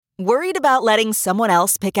Worried about letting someone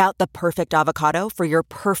else pick out the perfect avocado for your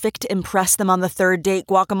perfect impress them on the third date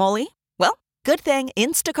guacamole? Well, good thing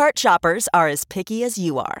Instacart shoppers are as picky as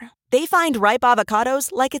you are. They find ripe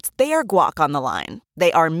avocados like it's their guac on the line.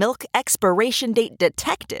 They are milk expiration date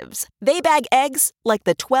detectives. They bag eggs like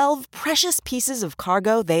the 12 precious pieces of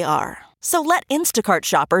cargo they are. So let Instacart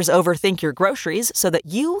shoppers overthink your groceries so that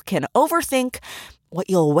you can overthink what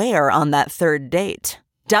you'll wear on that third date.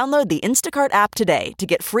 Download the Instacart app today to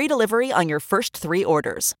get free delivery on your first 3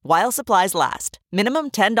 orders, while supplies last.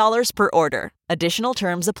 Minimum $10 per order. Additional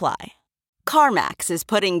terms apply. CarMax is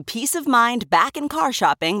putting peace of mind back in car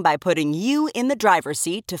shopping by putting you in the driver's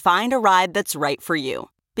seat to find a ride that's right for you.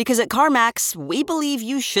 Because at CarMax, we believe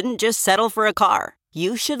you shouldn't just settle for a car.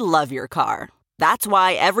 You should love your car. That's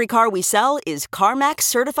why every car we sell is CarMax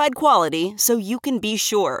certified quality, so you can be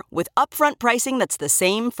sure with upfront pricing that's the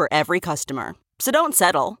same for every customer. So don't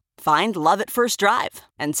settle. Find love at first drive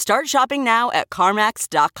and start shopping now at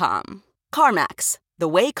CarMax.com. CarMax, the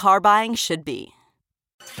way car buying should be.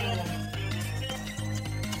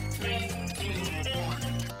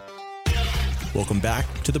 Welcome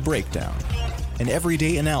back to The Breakdown, an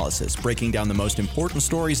everyday analysis breaking down the most important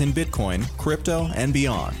stories in Bitcoin, crypto, and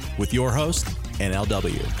beyond with your host,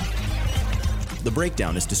 NLW. The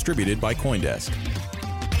Breakdown is distributed by CoinDesk.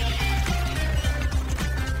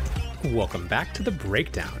 Welcome back to The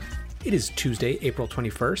Breakdown. It is Tuesday, April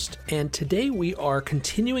 21st, and today we are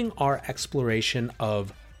continuing our exploration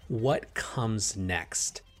of what comes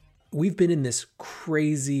next. We've been in this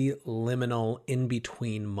crazy liminal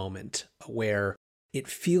in-between moment where it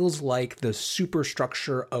feels like the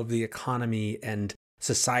superstructure of the economy and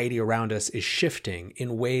society around us is shifting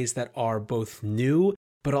in ways that are both new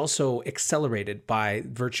but also accelerated by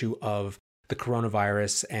virtue of the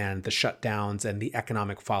coronavirus and the shutdowns and the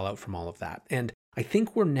economic fallout from all of that. And I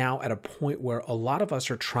think we're now at a point where a lot of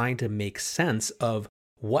us are trying to make sense of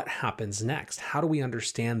what happens next. How do we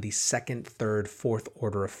understand the second, third, fourth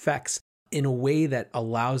order effects in a way that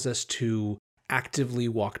allows us to actively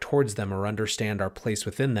walk towards them or understand our place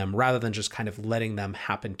within them rather than just kind of letting them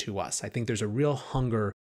happen to us? I think there's a real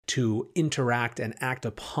hunger to interact and act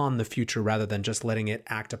upon the future rather than just letting it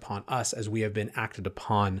act upon us as we have been acted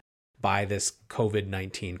upon by this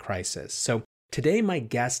COVID-19 crisis. So today my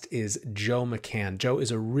guest is Joe McCann. Joe is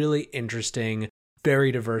a really interesting,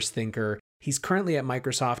 very diverse thinker. He's currently at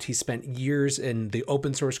Microsoft. He spent years in the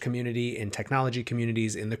open source community, in technology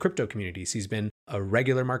communities, in the crypto communities. He's been a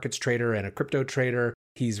regular markets trader and a crypto trader.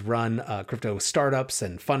 He's run crypto startups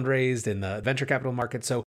and fundraised in the venture capital market.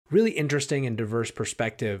 So really interesting and diverse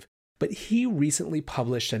perspective. But he recently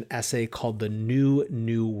published an essay called The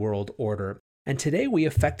New World Order. And today we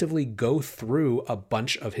effectively go through a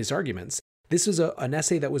bunch of his arguments. This is an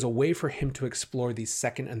essay that was a way for him to explore these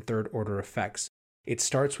second and third order effects. It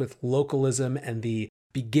starts with localism and the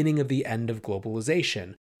beginning of the end of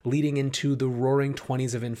globalization, leading into the roaring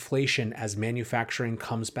 20s of inflation as manufacturing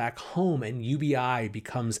comes back home and UBI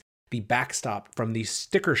becomes the backstop from the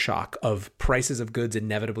sticker shock of prices of goods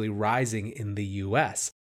inevitably rising in the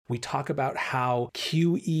US. We talk about how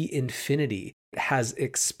QE infinity has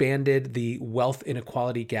expanded the wealth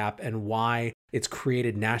inequality gap and why it's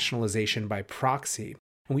created nationalization by proxy.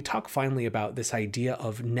 And we talk finally about this idea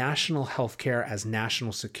of national healthcare as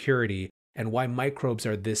national security and why microbes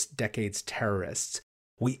are this decade's terrorists.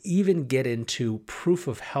 We even get into proof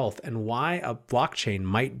of health and why a blockchain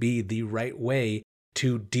might be the right way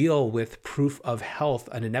to deal with proof of health,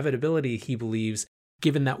 an inevitability he believes,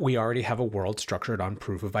 given that we already have a world structured on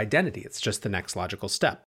proof of identity. It's just the next logical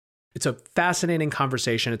step. It's a fascinating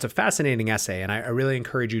conversation. It's a fascinating essay, and I really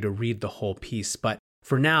encourage you to read the whole piece. But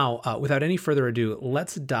for now, without any further ado,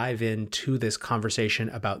 let's dive into this conversation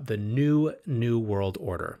about the new world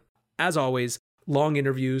order. As always, long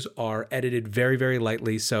interviews are edited very, very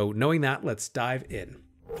lightly. So knowing that, let's dive in.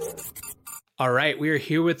 All right, we are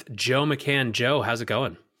here with Joe McCann. Joe, how's it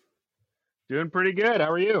going? Doing pretty good. How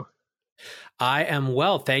are you? I am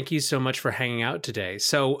well. Thank you so much for hanging out today.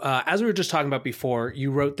 So as we were just talking about before,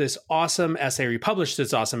 you wrote this awesome essay, or you published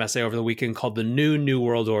this awesome essay over the weekend called The New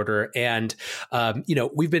World Order. And,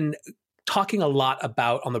 we've been talking a lot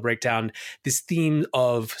about on the breakdown this theme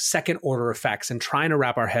of second order effects and trying to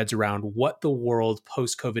wrap our heads around what the world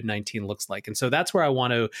post COVID-19 looks like. And so that's where I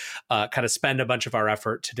want to kind of spend a bunch of our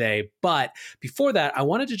effort today. But before that, I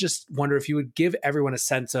wanted to just wonder if you would give everyone a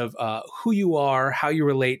sense of who you are, how you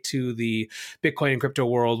relate to the Bitcoin and crypto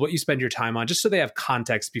world, what you spend your time on, just so they have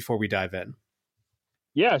context before we dive in.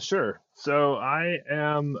 Yeah, sure. So I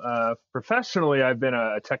am professionally, I've been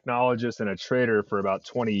a technologist and a trader for about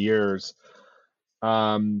 20 years.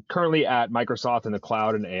 Currently at Microsoft in the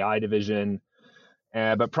cloud and AI division.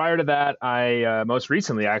 But prior to that, most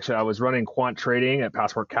recently, actually, I was running quant trading at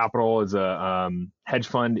Passport Capital as a hedge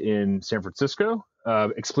fund in San Francisco,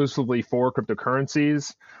 exclusively for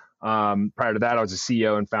cryptocurrencies. Prior to that, I was a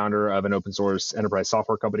CEO and founder of an open source enterprise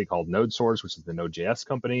software company called NodeSource, which is the Node.js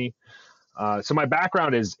company. So my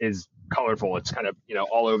background is colorful. It's kind of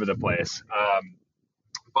all over the place.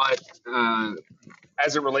 But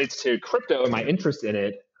as it relates to crypto and my interest in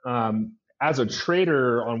it, as a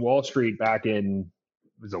trader on Wall Street back in,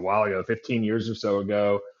 it was a while ago, 15 years or so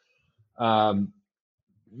ago,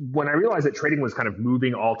 when I realized that trading was kind of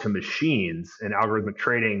moving all to machines and algorithmic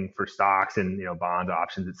trading for stocks and bonds,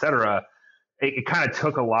 options, et cetera, it kind of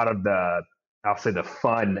took a lot of I'll say the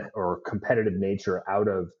fun or competitive nature out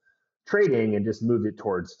of trading and just moved it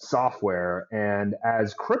towards software. And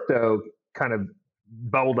as crypto kind of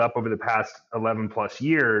bubbled up over the past 11 plus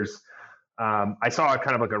years, I saw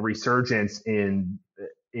kind of like a resurgence in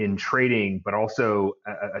trading, but also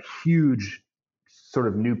a huge sort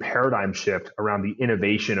of new paradigm shift around the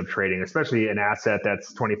innovation of trading, especially an asset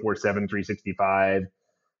that's 24/7, 365,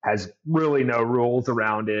 has really no rules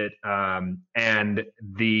around it, and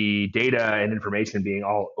the data and information being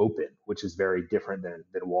all open, which is very different than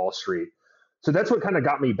Wall Street. So that's what kind of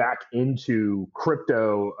got me back into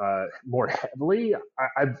crypto more heavily.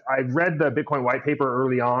 I've read the Bitcoin white paper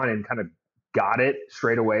early on and kind of got it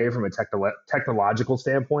straight away from a technological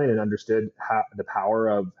standpoint and understood the power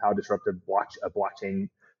of how disruptive a blockchain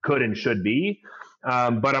could and should be.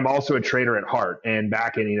 But I'm also a trader at heart. And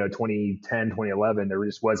back in 2010, 2011,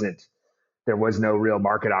 there was no real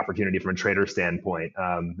market opportunity from a trader standpoint.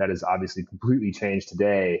 That has obviously completely changed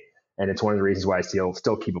today. And it's one of the reasons why I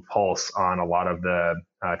still keep a pulse on a lot of the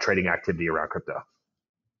trading activity around crypto.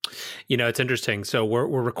 It's interesting. So we're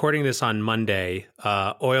recording this on Monday.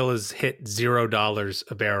 Oil has hit $0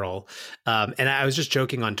 a barrel. And I was just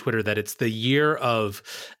joking on Twitter that it's the year of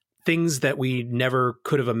things that we never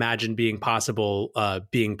could have imagined being possible.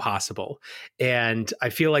 And I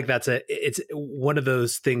feel like it's one of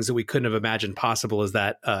those things that we couldn't have imagined possible, is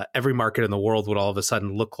that every market in the world would all of a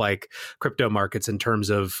sudden look like crypto markets in terms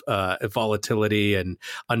of volatility and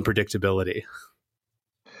unpredictability.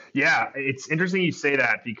 Yeah, it's interesting you say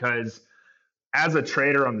that, because as a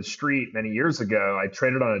trader on the street many years ago, I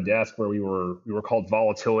traded on a desk where we were called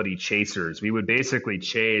volatility chasers. We would basically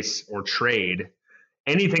chase or trade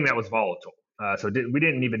anything that was volatile. We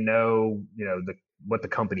didn't even know, what the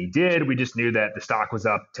company did. We just knew that the stock was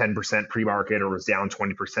up 10% pre-market or was down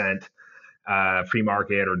 20%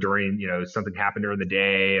 pre-market, or during, something happened during the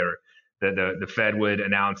day, or the Fed would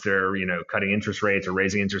announce their, cutting interest rates or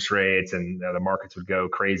raising interest rates, and the markets would go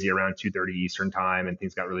crazy around 2:30 Eastern time, and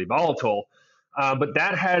things got really volatile. But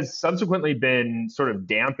that has subsequently been sort of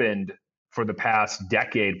dampened for the past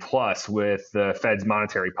decade plus with the Fed's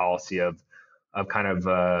monetary policy of kind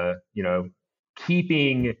of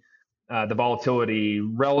keeping the volatility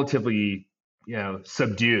relatively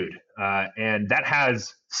subdued, and that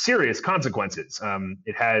has serious consequences.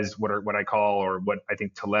 It has what I call, or what I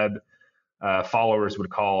think Taleb followers would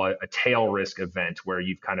call a tail risk event, where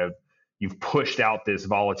you've pushed out this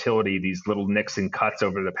volatility, these little nicks and cuts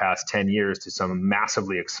over the past 10 years to some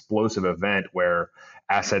massively explosive event where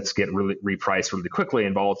assets get really repriced really quickly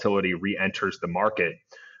and volatility re-enters the market.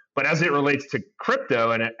 But as it relates to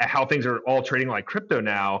crypto and how things are all trading like crypto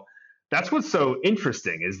now, that's what's so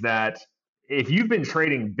interesting, is that if you've been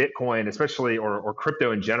trading Bitcoin, especially, or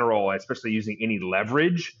crypto in general, especially using any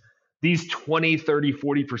leverage, these 20, 30,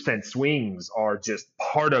 40% swings are just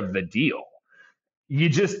part of the deal. You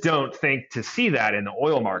just don't think to see that in the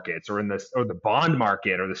oil markets or the bond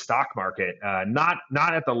market or the stock market, not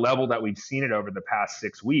at the level that we've seen it over the past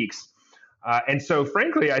 6 weeks. And so,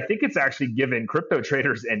 frankly, I think it's actually given crypto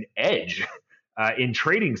traders an edge in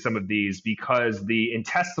trading some of these, because the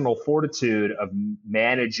intestinal fortitude of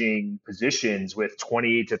managing positions with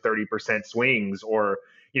 20 to 30% swings, or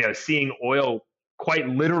seeing oil quite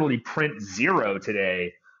literally print zero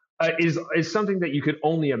today, is something that you could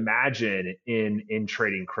only imagine in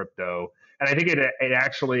trading crypto. And I think it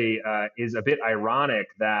actually is a bit ironic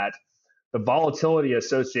that the volatility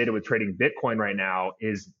associated with trading Bitcoin right now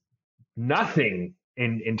is nothing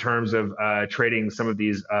in terms of trading some of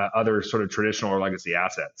these other sort of traditional or legacy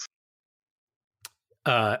assets.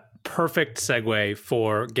 Perfect segue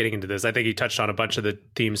for getting into this. I think you touched on a bunch of the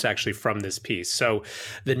themes actually from this piece. So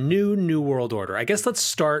the new world order, I guess let's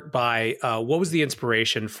start by what was the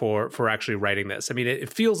inspiration for actually writing this? I mean,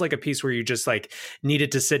 it feels like a piece where you just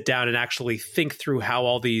needed to sit down and actually think through how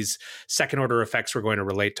all these second order effects were going to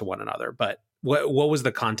relate to one another. But what was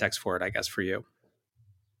the context for it, I guess, for you?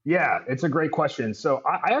 Yeah, it's a great question. So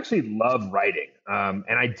I actually love writing, and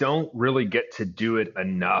I don't really get to do it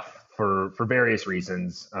enough for various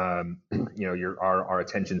reasons. Our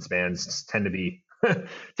attention spans tend to be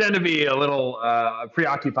tend to be a little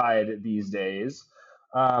preoccupied these days.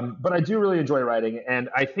 But I do really enjoy writing, and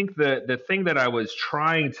I think the thing that I was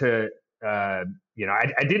trying to, I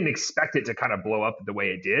didn't expect it to kind of blow up the way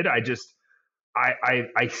it did.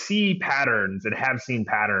 I see patterns and have seen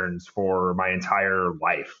patterns for my entire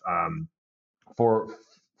life, for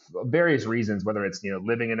various reasons, whether it's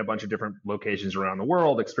living in a bunch of different locations around the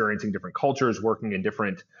world, experiencing different cultures, working in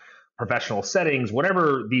different professional settings,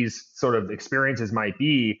 whatever these sort of experiences might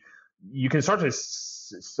be. You can start to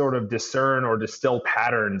sort of discern or distill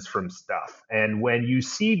patterns from stuff. And when you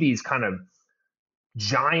see these kind of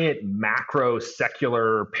giant macro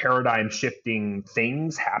secular paradigm shifting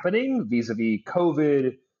things happening vis-a-vis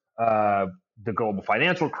COVID, the global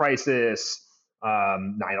financial crisis,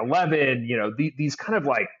 9/11, these kind of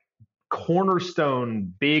like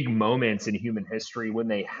cornerstone big moments in human history. When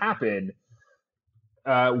they happen,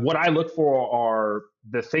 what I look for are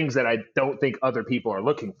the things that I don't think other people are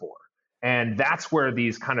looking for. And that's where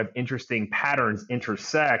these kind of interesting patterns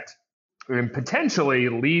intersect and potentially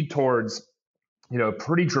lead towards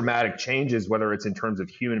pretty dramatic changes, whether it's in terms of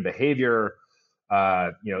human behavior,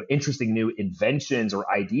 interesting new inventions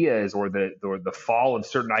or ideas, or the fall of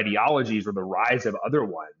certain ideologies or the rise of other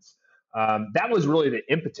ones. That was really the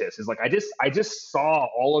impetus. Is like I just saw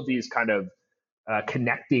all of these kind of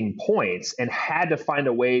connecting points and had to find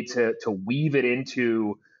a way to weave it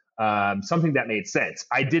into something that made sense.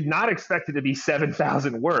 I did not expect it to be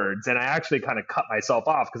 7,000 words, and I actually kind of cut myself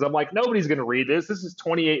off because I'm like, nobody's going to read this. This is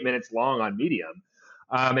 28 minutes long on Medium.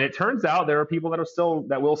 And it turns out there are people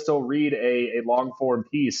that will still read a long form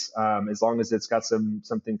piece as long as it's got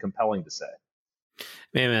something compelling to say.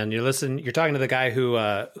 Man, you're talking to the guy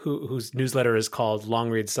whose newsletter is called Long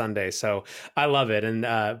Read Sunday. So I love it. And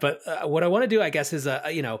but what I want to do, I guess, is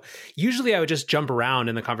usually I would just jump around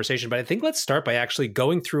in the conversation, but I think let's start by actually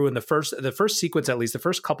going through in the first sequence, at least the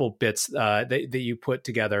first couple bits that you put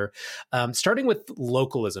together, starting with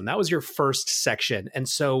localism. That was your first section, and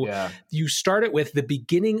so you started with the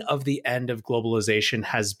beginning of the end of globalization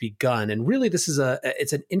has begun, and really this is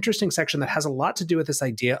it's an interesting section that has a lot to do with this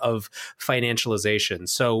idea of financialization.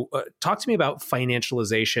 So talk to me about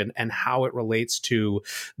financialization and how it relates to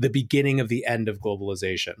the beginning of the end of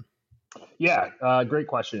globalization. Yeah, great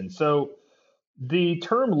question. So the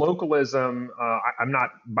term localism, I'm not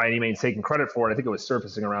by any means taking credit for it. I think it was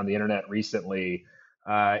surfacing around the internet recently,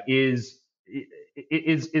 is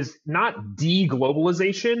not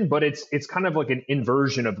de-globalization, but it's kind of like an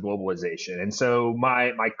inversion of globalization. And so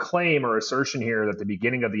my claim or assertion here that the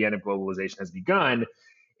beginning of the end of globalization has begun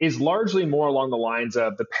is largely more along the lines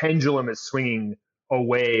of the pendulum is swinging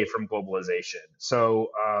away from globalization. So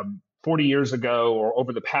 40 years ago, or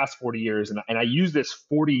over the past 40 years, and I use this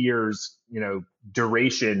 40 years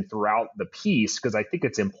duration throughout the piece because I think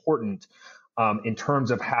it's important in terms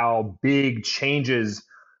of how big changes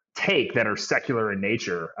take that are secular in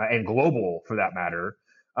nature and global for that matter.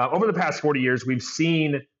 Over the past 40 years, we've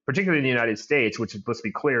seen, particularly in the United States, which, let's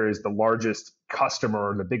be clear, is the largest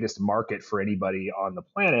customer, the biggest market for anybody on the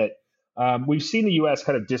planet, we've seen the U.S.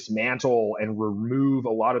 kind of dismantle and remove a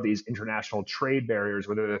lot of these international trade barriers,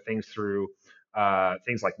 whether they're things through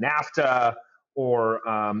things like NAFTA or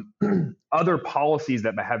other policies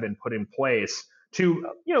that have been put in place to,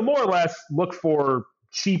 more or less look for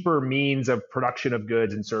cheaper means of production of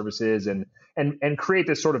goods and services and create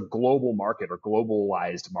this sort of global market or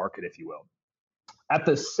globalized market, if you will. At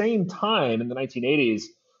the same time, in the 1980s,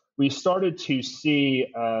 we started to see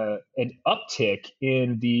an uptick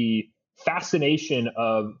in the fascination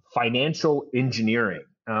of financial engineering.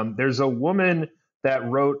 There's a woman that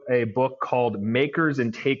wrote a book called Makers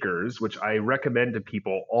and Takers, which I recommend to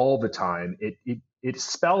people all the time. It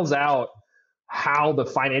spells out how the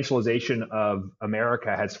financialization of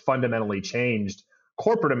America has fundamentally changed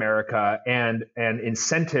corporate America and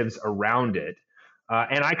incentives around it.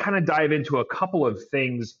 And I kind of dive into a couple of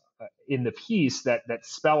things in the piece that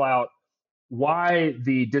spell out why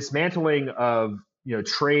the dismantling of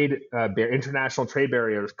international trade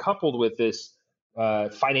barriers, coupled with this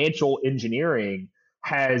financial engineering,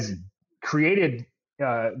 has created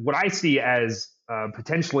what I see as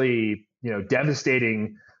potentially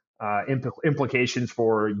devastating implications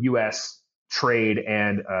for U.S. trade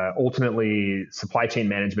and ultimately supply chain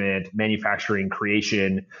management, manufacturing,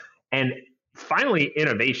 creation, and finally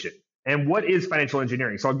innovation. And what is financial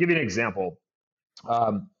engineering? So I'll give you an example.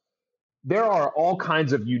 There are all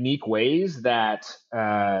kinds of unique ways that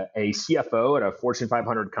a CFO at a Fortune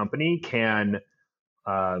 500 company can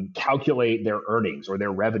calculate their earnings or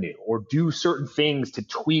their revenue, or do certain things to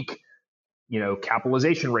tweak,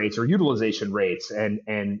 capitalization rates or utilization rates, and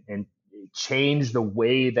change the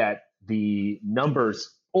way that the numbers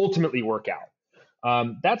ultimately work out.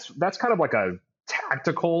 That's kind of like a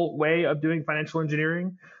tactical way of doing financial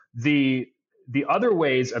engineering. The other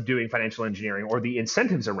ways of doing financial engineering, or the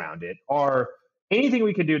incentives around it, are anything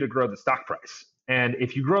we can do to grow the stock price. And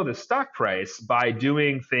if you grow the stock price by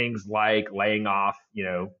doing things like laying off,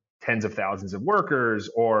 tens of thousands of workers,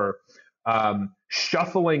 or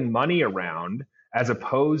shuffling money around as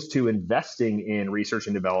opposed to investing in research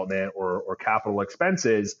and development or capital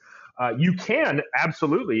expenses, you can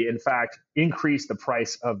absolutely, in fact, increase the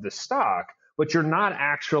price of the stock, but you're not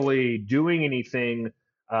actually doing anything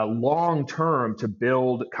long term to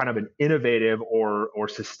build kind of an innovative or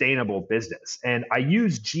sustainable business. And I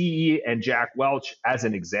use GE and Jack Welch as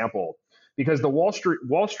an example because the Wall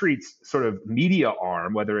Street's sort of media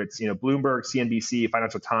arm, whether it's Bloomberg, CNBC,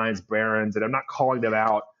 Financial Times, Barron's, and I'm not calling them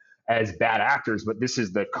out as bad actors, but this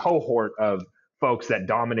is the cohort of folks that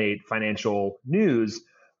dominate financial news.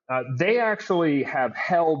 They actually have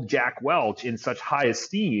held Jack Welch in such high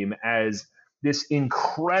esteem as this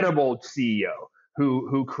incredible CEO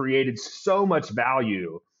who created so much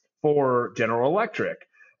value for General Electric.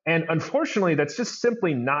 And unfortunately, that's just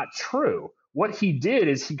simply not true. What he did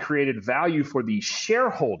is he created value for the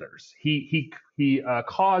shareholders. He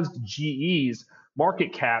caused GE's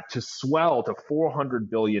market cap to swell to $400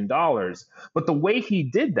 billion. But the way he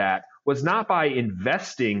did that was not by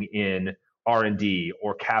investing in R&D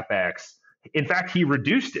or CapEx. In fact, he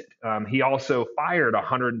reduced it. He also fired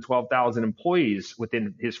 112,000 employees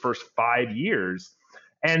within his first 5 years.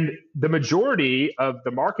 And the majority of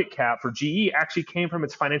the market cap for GE actually came from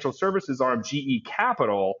its financial services arm, GE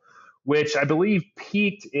Capital, which I believe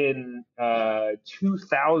peaked in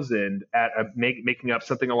 2000 at making up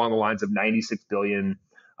something along the lines of $96 billion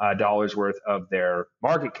worth of their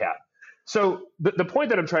market cap. So the point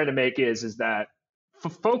that I'm trying to make is that for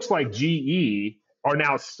folks like GE are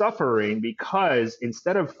now suffering because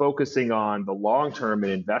instead of focusing on the long term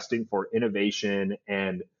and investing for innovation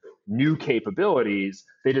and new capabilities,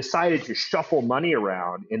 they decided to shuffle money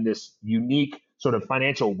around in this unique sort of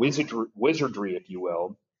financial wizardry, if you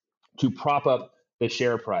will, to prop up the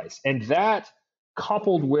share price. And that,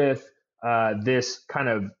 coupled with this kind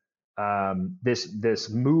of this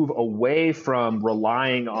move away from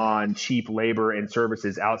relying on cheap labor and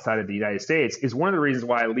services outside of the United States, is one of the reasons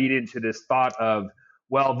why I lead into this thought of,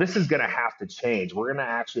 well, this is going to have to change. We're going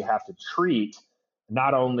to actually have to treat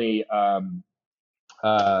not only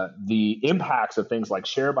the impacts of things like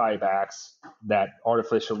share buybacks that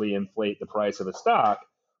artificially inflate the price of a stock,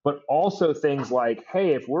 but also things like,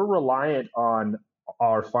 hey, if we're reliant on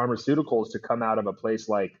our pharmaceuticals to come out of a place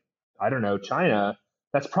like, I don't know, China,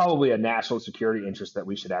 that's probably a national security interest that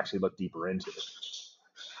we should actually look deeper into.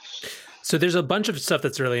 So there's a bunch of stuff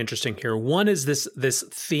that's really interesting here. One is this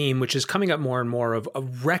theme, which is coming up more and more, of a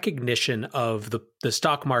recognition of the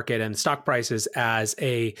stock market and stock prices as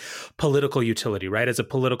a political utility, right? As a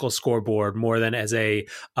political scoreboard, more than as a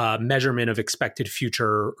measurement of expected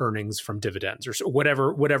future earnings from dividends or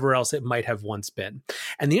whatever else it might have once been.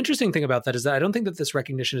 And the interesting thing about that is that I don't think that this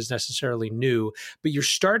recognition is necessarily new, but you're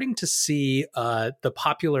starting to see the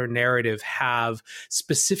popular narrative have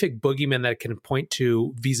specific boogeymen that it can point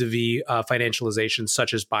to vis-a-vis financialization,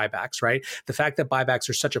 such as buybacks, right? The fact that buybacks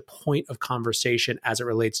are such a point of conversation as it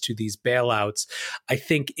relates to these bailouts, I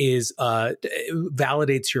think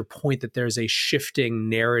validates your point that there's a shifting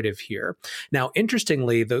narrative here. Now,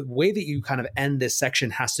 interestingly, the way that you kind of end this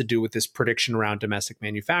section has to do with this prediction around domestic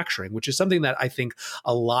manufacturing, which is something that I think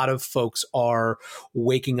a lot of folks are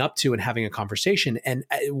waking up to and having a conversation. And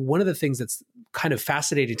one of the things that's kind of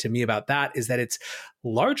fascinating to me about that is that it's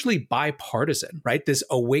largely bipartisan, right? This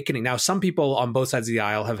awakening. Now, some people on both sides of the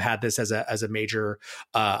aisle have had this as a major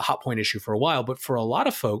hot point issue for a while, but for a lot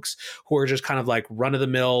of folks who are just kind of like run of the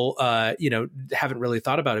mill, haven't really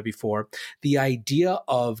thought about it before, the idea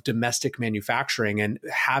of domestic manufacturing and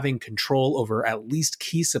having control over at least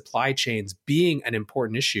key supply chains being an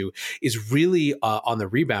important issue is really on the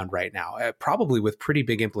rebound right now, probably with pretty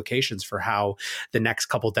big implications for how the next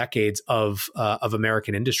couple decades of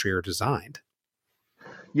American industry are designed.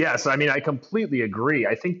 Yes, I mean, I completely agree.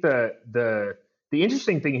 I think the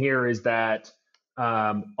interesting thing here is that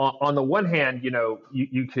on the one hand,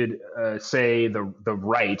 you could say the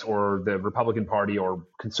right or the Republican Party or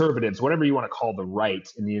conservatives, whatever you want to call the right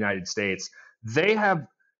in the United States, they have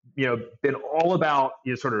been all about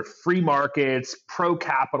sort of free markets,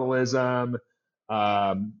 pro-capitalism,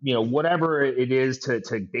 whatever it is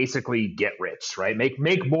to basically get rich, right?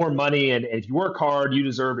 Make more money, and if you work hard, you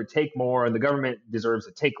deserve to take more, and the government deserves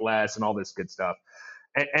to take less, and all this good stuff.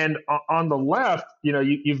 And on the left,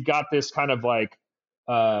 you've got this kind of like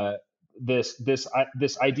this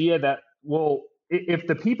idea that, well, if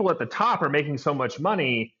the people at the top are making so much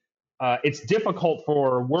money, it's difficult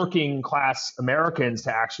for working class Americans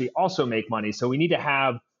to actually also make money. So we need to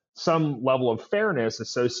have some level of fairness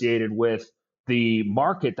associated with the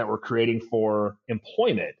market that we're creating for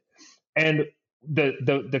employment. And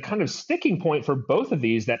the kind of sticking point for both of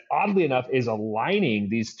these, that oddly enough is aligning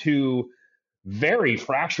these two very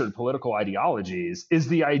fractured political ideologies, is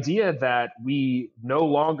the idea that we no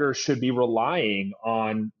longer should be relying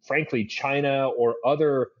on, frankly, China or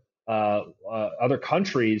other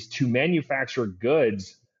countries to manufacture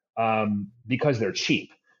goods because they're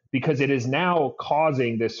cheap, because it is now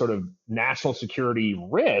causing this sort of national security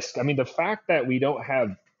risk. I mean, the fact that we don't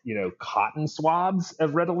have cotton swabs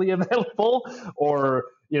readily available, or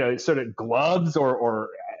sort of gloves, or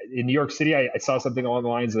in New York City, I saw something along the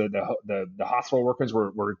lines of the hospital workers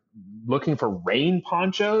were looking for rain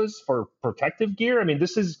ponchos for protective gear. I mean,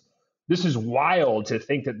 this is wild to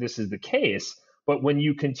think that this is the case. But when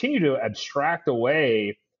you continue to abstract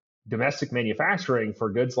away domestic manufacturing for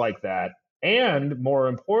goods like that, and more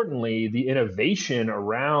importantly, the innovation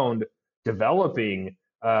around developing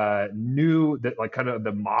like kind of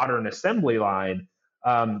the modern assembly line,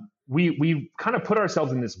 we kind of put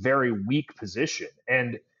ourselves in this very weak position.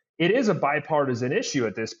 And it is a bipartisan issue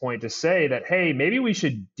at this point to say that, hey, maybe we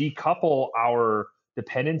should decouple our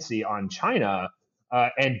dependency on China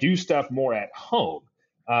and do stuff more at home.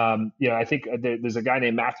 I think there's a guy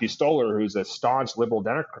named Matthew Stoller, who's a staunch liberal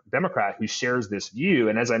Democrat, who shares this view.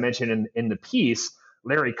 And as I mentioned in the piece,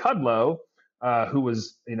 Larry Kudlow, who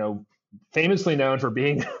was famously known for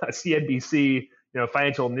being a CNBC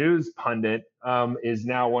financial news pundit, is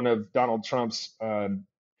now one of Donald Trump's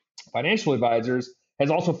financial advisors, has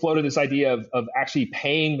also floated this idea of actually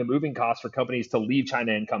paying the moving costs for companies to leave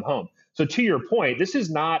China and come home. So to your point, this is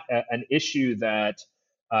not an issue that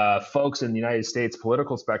folks in the United States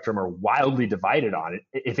political spectrum are wildly divided on.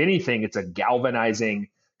 If anything, it's a galvanizing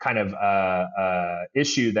kind of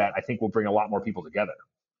issue that I think will bring a lot more people together.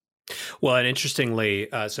 Well, and interestingly,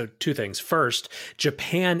 so two things. First,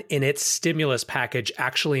 Japan in its stimulus package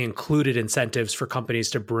actually included incentives for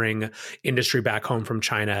companies to bring industry back home from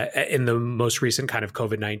China in the most recent kind of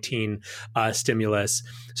COVID-19 stimulus.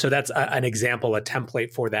 So that's an example, a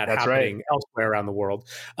template for that happening elsewhere around the world.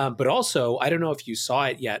 But also, I don't know if you saw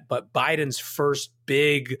it yet, but Biden's first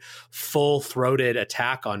big full-throated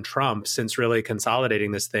attack on Trump since really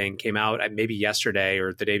consolidating this thing came out maybe yesterday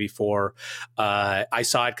or the day before. I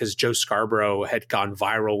saw it because Joe Scarborough had gone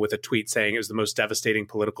viral with a tweet saying it was the most devastating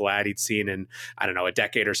political ad he'd seen in, I don't know, a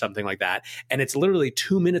decade or something like that. And it's literally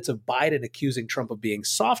 2 minutes of Biden accusing Trump of being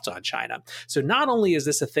soft on China. So not only is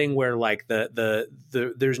this a thing where like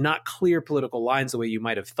there's not clear political lines the way you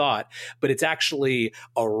might have thought, but it's actually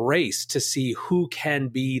a race to see who can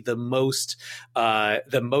be the most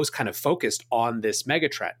kind of focused on this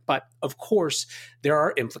megatrend. But of course, there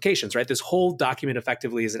are implications, right? This whole document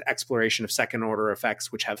effectively is an exploration of second order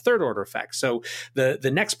effects, which have third order effects. So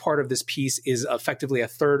the next part of this piece is effectively a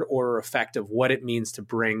third order effect of what it means to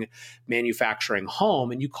bring manufacturing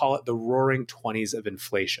home. And you call it the roaring 20s of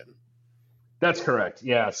inflation. That's correct.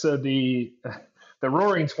 Yeah. So the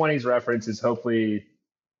roaring 20s reference is hopefully,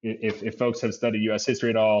 if folks have studied U.S.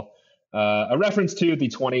 history at all, a reference to the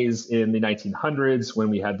 20s in the 1900s when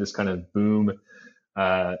we had this kind of boom,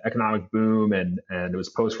 economic boom, and it was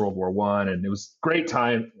post World War I, and it was a great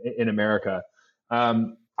time in America.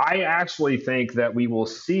 I actually think that we will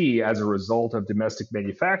see, as a result of domestic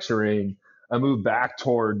manufacturing, a move back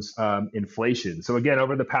towards inflation. So again,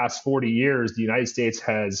 over the past 40 years, the United States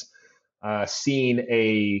has seen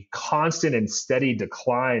a constant and steady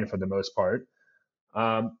decline, for the most part,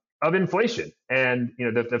 of inflation. And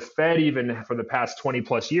the Fed, even for the past 20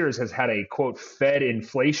 plus years, has had a, quote, Fed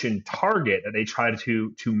inflation target that they try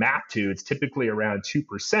to map to. It's typically around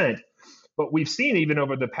 2%. But we've seen, even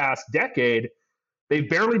over the past decade, they've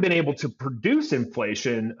barely been able to produce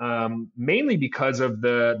inflation, mainly because of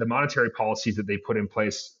the monetary policies that they put in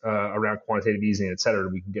place around quantitative easing, et cetera.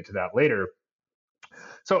 We can get to that later.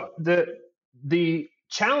 So the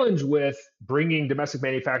challenge with bringing domestic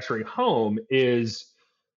manufacturing home is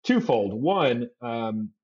twofold. One,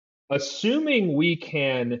 assuming we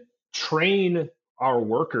can train our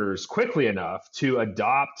workers quickly enough to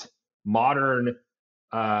adopt modern,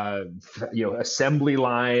 assembly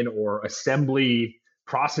line or assembly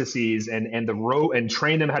processes and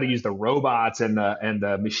train them how to use the robots and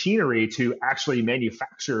the machinery to actually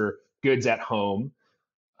manufacture goods at home.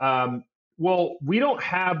 Well, we don't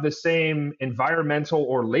have the same environmental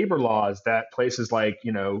or labor laws that places like,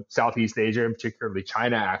 Southeast Asia and particularly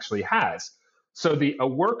China actually has. So a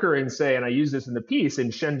worker in, say, and I use this in the piece, in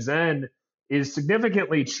Shenzhen is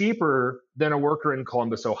significantly cheaper than a worker in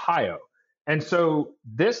Columbus, Ohio. And so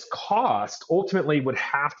this cost ultimately would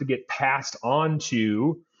have to get passed on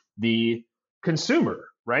to the consumer,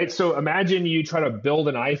 right? So imagine you try to build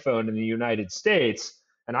an iPhone in the United States.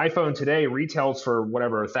 An iPhone today retails for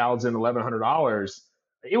whatever, $1,000, $1,100.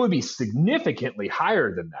 It would be significantly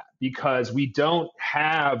higher than that because we don't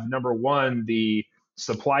have, number one, the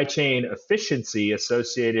supply chain efficiency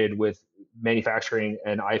associated with manufacturing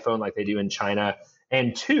an iPhone like they do in China.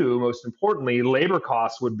 And two, most importantly, labor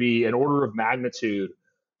costs would be an order of magnitude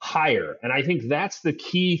higher. And I think that's the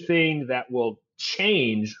key thing that will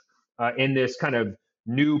change in this kind of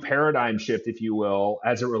new paradigm shift, if you will,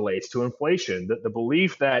 as it relates to inflation. The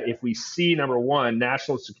belief that if we see, number one,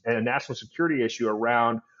 national security issue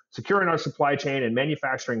around securing our supply chain and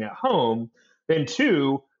manufacturing at home, then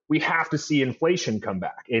two, we have to see inflation come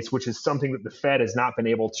back, which is something that the Fed has not been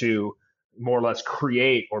able to more or less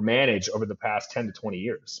create or manage over the past 10 to 20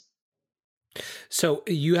 years. So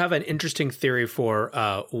you have an interesting theory for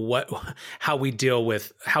how we deal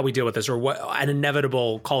with this, or what an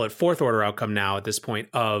inevitable, call it fourth order outcome now at this point,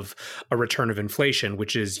 of a return of inflation,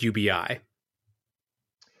 which is UBI.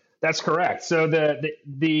 That's correct. So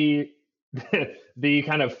the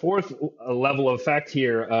kind of fourth level effect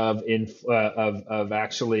here of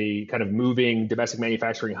actually kind of moving domestic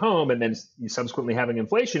manufacturing home and then subsequently having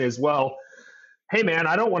inflation is, well, hey man,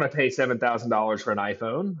 I don't want to pay $7,000 for an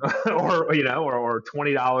iPhone, or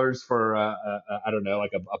 $20 for I don't know,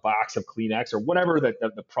 like a box of Kleenex or whatever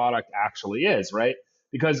the product actually is, right?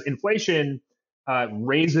 Because inflation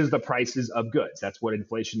raises the prices of goods. That's what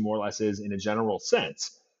inflation more or less is in a general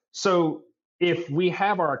sense. So if we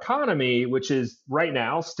have our economy, which is right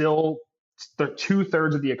now still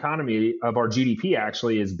 2/3 of the economy of our GDP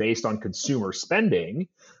actually is based on consumer spending,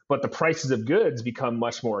 but the prices of goods become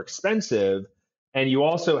much more expensive. And you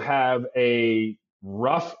also have a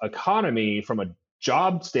rough economy from a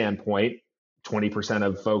job standpoint. 20%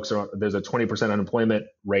 of folks there's a 20% unemployment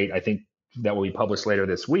rate, I think, that will be published later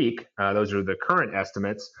this week. Those are the current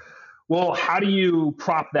estimates. Well, how do you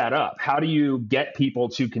prop that up? How do you get people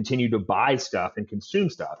to continue to buy stuff and consume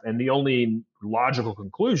stuff? And the only logical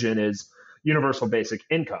conclusion is universal basic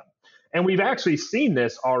income. And we've actually seen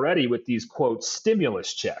this already with these, quote,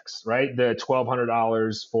 stimulus checks, right? The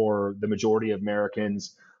 $1,200 for the majority of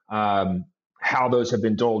Americans, how those have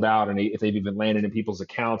been doled out and if they've even landed in people's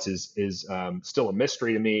accounts is still a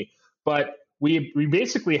mystery to me. But we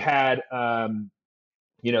basically had,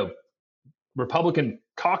 Republican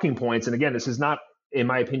talking points. And again, this is not, in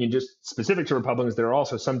my opinion, just specific to Republicans. There are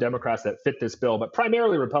also some Democrats that fit this bill, but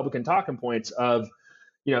primarily Republican talking points of,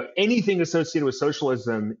 anything associated with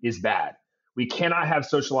socialism is bad. We cannot have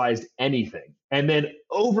socialized anything. And then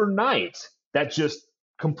overnight, that just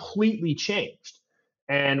completely changed.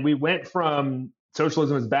 And we went from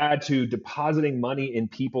socialism is bad to depositing money in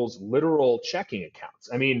people's literal checking accounts.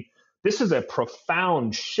 I mean, this is a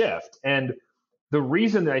profound shift. And the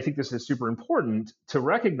reason that I think this is super important to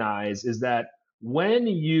recognize is that when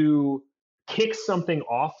you kick something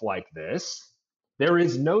off like this, there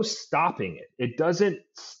is no stopping it.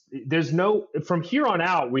 From here on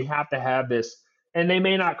out, we have to have this, and they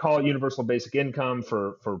may not call it universal basic income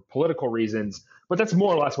for political reasons, but that's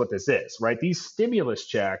more or less what this is, right? These stimulus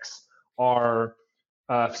checks are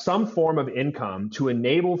some form of income to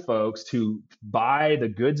enable folks to buy the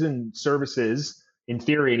goods and services, in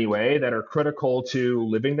theory anyway, that are critical to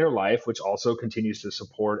living their life, which also continues to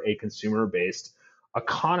support a consumer-based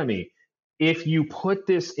economy. If you put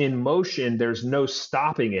this in motion, there's no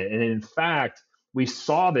stopping it. And in fact, we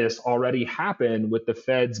saw this already happen with the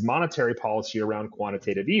Fed's monetary policy around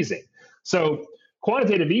quantitative easing. So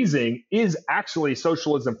quantitative easing is actually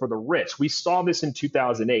socialism for the rich. We saw this in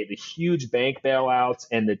 2008, the huge bank bailouts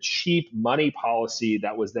and the cheap money policy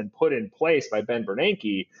that was then put in place by Ben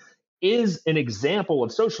Bernanke is an example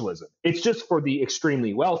of socialism. It's just for the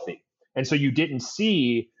extremely wealthy. And so you didn't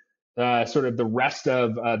see sort of the rest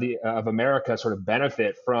of America sort of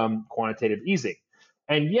benefit from quantitative easing.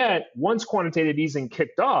 And yet, once quantitative easing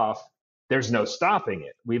kicked off, there's no stopping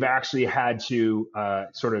it. We've actually had to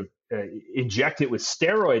inject it with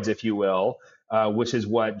steroids, if you will, which is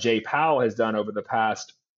what Jay Powell has done over the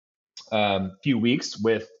past few weeks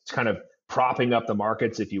with kind of propping up the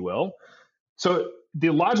markets, if you will. So the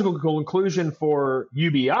logical conclusion for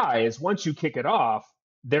UBI is once you kick it off,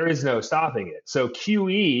 there is no stopping it. So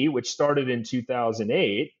QE, which started in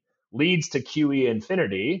 2008, leads to QE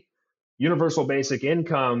infinity. Universal basic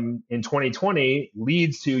income in 2020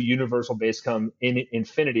 leads to universal basic income in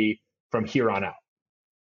infinity from here on out.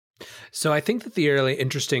 So I think that the really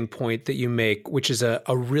interesting point that you make, which is a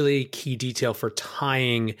really key detail for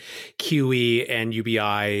tying QE and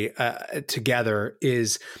UBI together,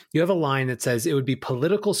 is you have a line that says it would be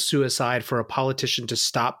political suicide for a politician to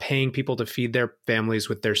stop paying people to feed their families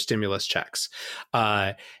with their stimulus checks.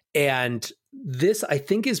 And this, I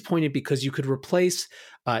think, is pointed because you could replace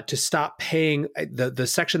to stop paying the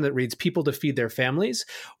section that reads people to feed their families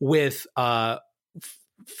with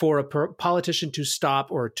for a politician to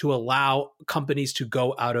stop or to allow companies to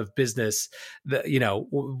go out of business,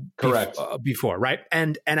 correct, before, right?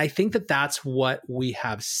 And I think that that's what we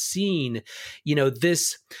have seen.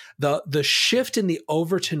 The shift in the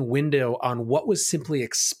Overton window on what was simply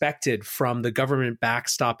expected from the government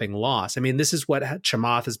backstopping loss. I mean, this is what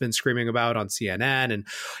Chamath has been screaming about on CNN, and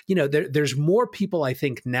there's more people, I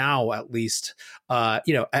think now at least,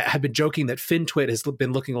 have been joking that FinTwit has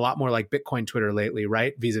been looking a lot more like Bitcoin Twitter lately,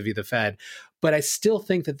 right? Vis-a-vis the Fed. But I still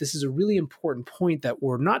think that this is a really important point, that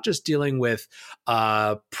we're not just dealing with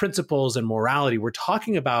principles and morality. We're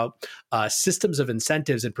talking about systems of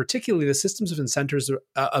incentives, and particularly the systems of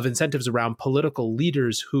incentives around political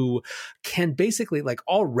leaders who can basically, like,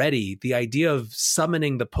 already the idea of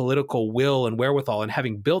summoning the political will and wherewithal and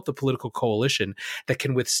having built the political coalition that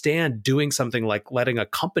can withstand doing something like letting a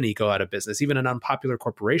company go out of business, even an unpopular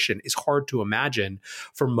corporation, is hard to imagine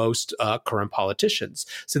for most current politicians.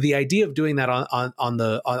 So the idea of doing that on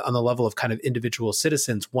the level of kind of individual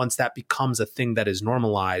citizens, once that becomes a thing that is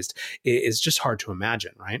normalized, is just hard to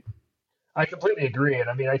imagine, right? I completely agree. And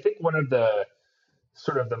I mean, I think one of the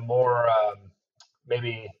sort of the more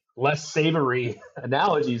maybe less savory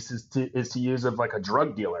analogies is to use of like a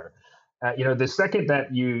drug dealer. The second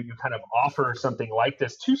that you kind of offer something like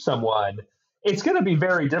this to someone, it's going to be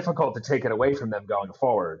very difficult to take it away from them going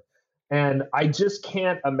forward. And I just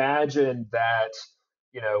can't imagine that,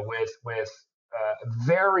 with a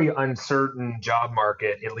very uncertain job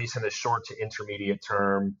market, at least in the short to intermediate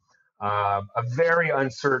term, a very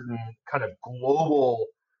uncertain kind of global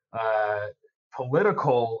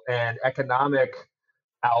political and economic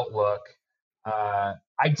outlook,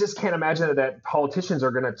 I just can't imagine that politicians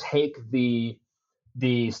are going to take the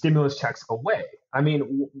stimulus checks away. I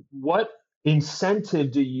mean, what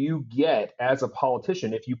incentive do you get as a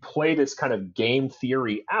politician if you play this kind of game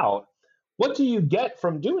theory out? What do you get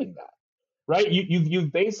from doing that? Right?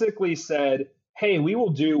 You've basically said, hey, we will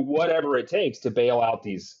do whatever it takes to bail out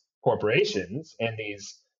these corporations and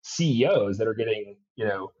these CEOs that are getting,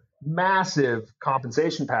 massive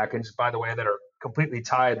compensation packages, by the way, that are completely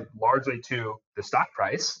tied largely to the stock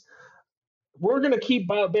price. We're going to keep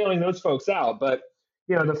bailing those folks out. But,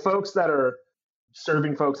 the folks that are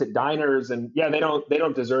serving folks at diners, and they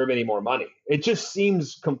don't deserve any more money. It just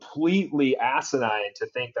seems completely asinine to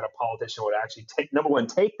think that a politician would actually number one,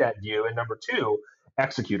 take that view, and number two,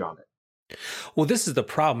 execute on it. Well, this is the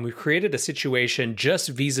problem. We've created a situation just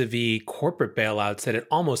vis-a-vis corporate bailouts that it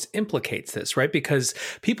almost implicates this, right? Because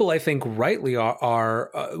people, I think, rightly are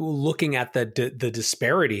looking at the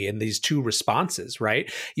disparity in these two responses, right?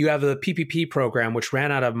 You have the PPP program, which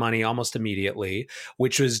ran out of money almost immediately,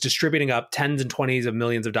 which was distributing up tens and 20s of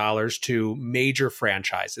millions of dollars to major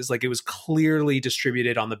franchises. Like, it was clearly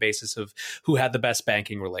distributed on the basis of who had the best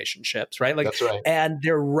banking relationships, right? Like, that's right. And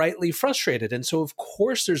they're rightly frustrated. And so, of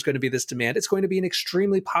course, there's going to be this demand. It's going to be an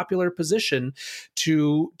extremely popular position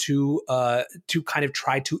to kind of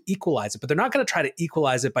try to equalize it, but they're not going to try to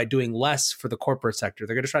equalize it by doing less for the corporate sector.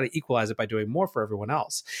 They're going to try to equalize it by doing more for everyone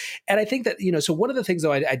else. And I think that, so one of the things,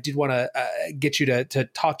 though, I did want to get you to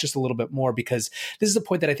talk just a little bit more, because this is a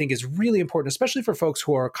point that I think is really important, especially for folks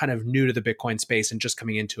who are kind of new to the Bitcoin space and just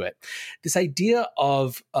coming into it. This idea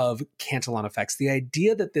of Cantillon effects, the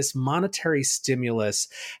idea that this monetary stimulus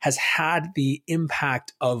has had the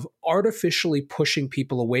impact of artificially pushing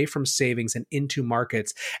people away from savings and into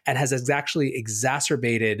markets, and has actually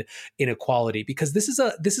exacerbated inequality, because this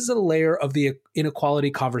is a layer of the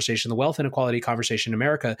inequality conversation, the wealth inequality conversation in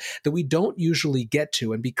America, that we don't usually get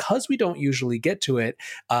to. And because we don't usually get to it,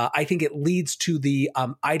 I think it leads to the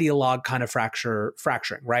ideologue kind of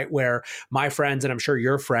fracturing, right? Where my friends, and I'm sure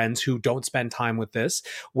your friends who don't spend time with this,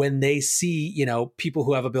 when they see, people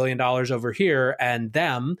who have $1 billion over here and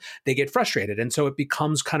them, they get frustrated. And so it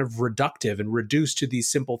becomes kind of redundant reductive and reduced to these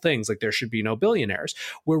simple things like there should be no billionaires,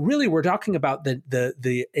 where really we're talking about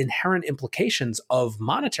the inherent implications of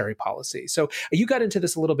monetary policy. So you got into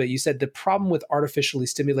this a little bit. You said the problem with artificially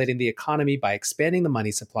stimulating the economy by expanding the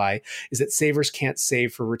money supply is that savers can't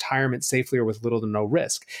save for retirement safely or with little to no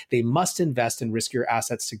risk. They must invest in riskier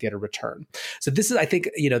assets to get a return. So this is, I think,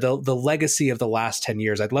 the legacy of the last 10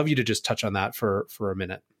 years. I'd love you to just touch on that for a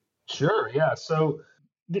minute. Sure. Yeah. So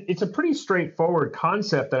it's a pretty straightforward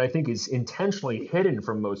concept that I think is intentionally hidden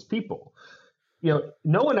from most people. No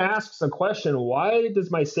one asks the question, why does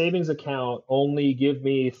my savings account only give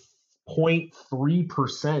me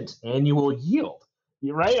 0.3% annual yield?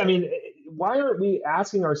 Right? I mean, why aren't we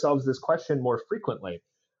asking ourselves this question more frequently?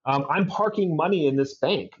 I'm parking money in this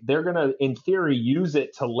bank. They're going to, in theory, use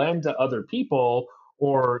it to lend to other people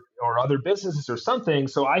or other businesses or something.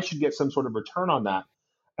 So I should get some sort of return on that.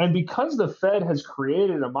 And because the Fed has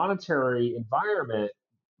created a monetary environment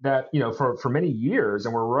that, for many years,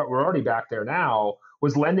 and we're already back there now,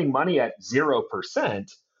 was lending money at 0%,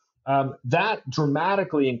 that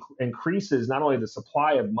dramatically increases not only the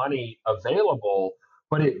supply of money available,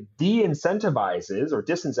 but it de-incentivizes or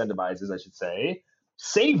disincentivizes, I should say,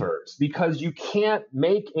 savers, because you can't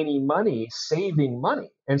make any money saving money.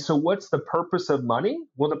 And so what's the purpose of money?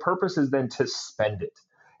 Well, the purpose is then to spend it.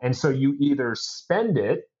 And so you either spend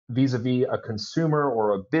it vis-a-vis a consumer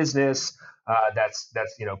or a business that's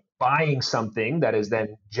buying something that is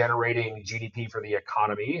then generating GDP for the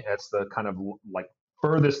economy. That's the kind of like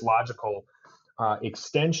furthest logical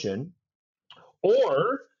extension.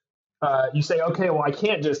 Or you say, okay, well, I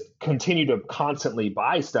can't just continue to constantly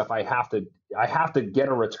buy stuff. I have to get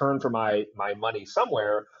a return for my money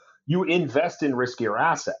somewhere. You invest in riskier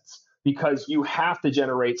assets because you have to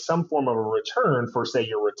generate some form of a return for, say,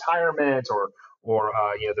 your retirement or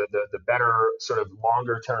the better sort of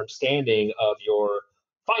longer term standing of your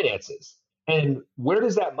finances. And where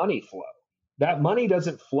does that money flow? That money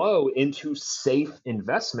doesn't flow into safe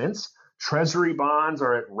investments. Treasury bonds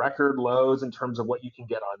are at record lows in terms of what you can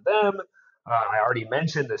get on them. I already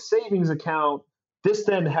mentioned the savings account. This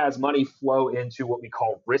then has money flow into what we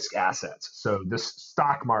call risk assets. So the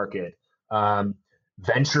stock market,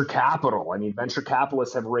 venture capital. I mean, venture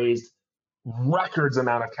capitalists have raised records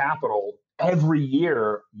amount of capital every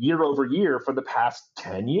year over year for the past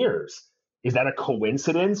 10 years. Is that a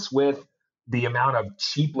coincidence with the amount of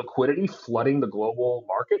cheap liquidity flooding the global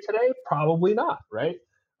market today? Probably not, right?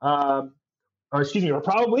 Or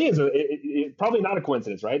probably is. Probably not a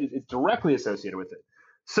coincidence, right? It's directly associated with it.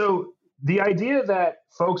 So the idea that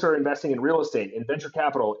folks are investing in real estate, in venture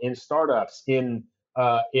capital, in startups, in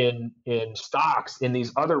stocks, in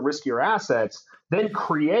these other riskier assets, then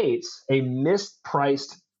creates a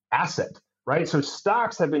mispriced asset, right? So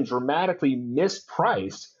stocks have been dramatically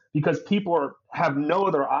mispriced because people have no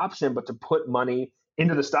other option but to put money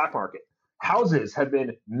into the stock market. Houses have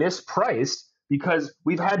been mispriced because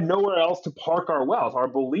we've had nowhere else to park our wealth. Our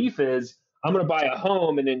belief is, I'm going to buy a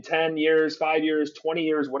home and in 10 years, 5 years, 20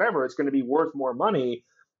 years, whatever, it's going to be worth more money.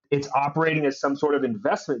 It's operating as some sort of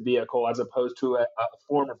investment vehicle as opposed to a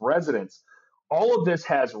form of residence. All of this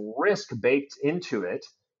has risk baked into it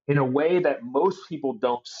in a way that most people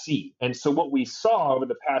don't see. And so what we saw over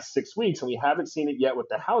the past 6 weeks, and we haven't seen it yet with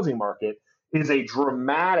the housing market, is a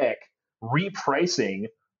dramatic repricing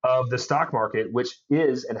of the stock market, which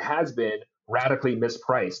is and has been radically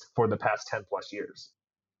mispriced for the past 10 plus years.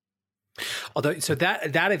 Although, so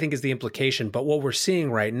that I think is the implication. But what we're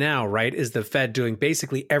seeing right now, right, is the Fed doing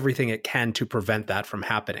basically everything it can to prevent that from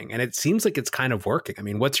happening. And it seems like it's kind of working. I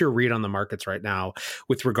mean, what's your read on the markets right now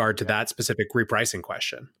with regard to that specific repricing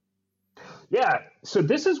question? Yeah. So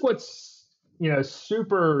this is what's,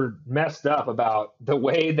 super messed up about the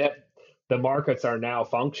way that the markets are now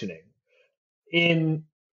functioning. In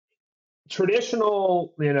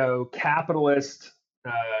traditional, capitalist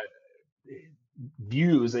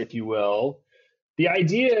views, if you will, the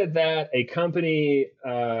idea that a company,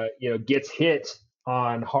 gets hit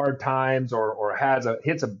on hard times or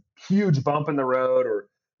hits a huge bump in the road or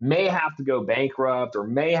may have to go bankrupt or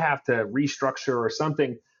may have to restructure or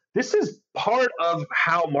something. This is part of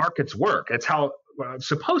how markets work. It's how it's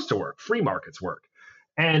supposed to work. Free markets work.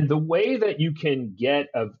 And the way that you can get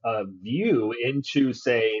a view into,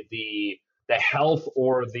 say, the health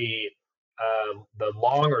or the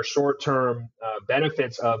long or short term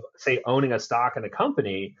benefits of, say, owning a stock in a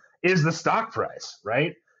company is the stock price,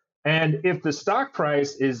 right? And if the stock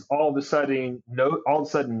price is all of a sudden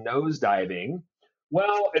nosediving,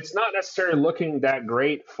 well, it's not necessarily looking that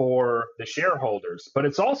great for the shareholders, but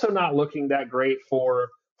it's also not looking that great for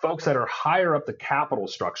folks that are higher up the capital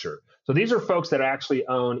structure. So these are folks that actually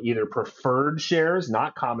own either preferred shares,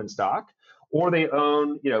 not common stock, or they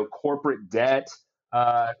own, corporate debt.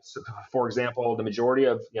 So for example, the majority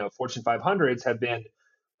of Fortune 500s have been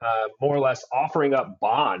more or less offering up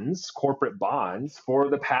bonds, corporate bonds, for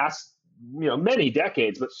the past many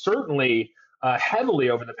decades, but certainly heavily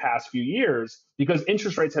over the past few years, because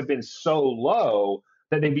interest rates have been so low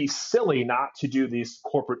that they'd be silly not to do these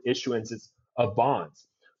corporate issuances of bonds.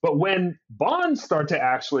 But when bonds start to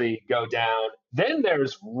actually go down, then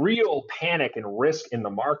there's real panic and risk in the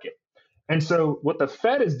market. And so what the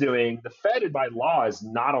Fed is doing, the Fed by law is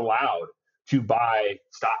not allowed to buy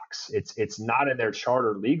stocks. It's not in their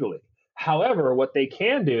charter legally. However, what they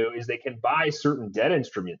can do is they can buy certain debt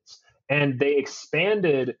instruments, and they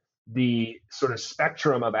expanded the sort of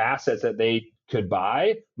spectrum of assets that they could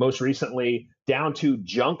buy, most recently down to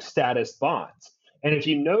junk status bonds. And if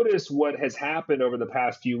you notice what has happened over the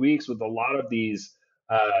past few weeks with a lot of these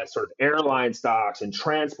sort of airline stocks and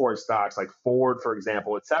transport stocks like Ford, for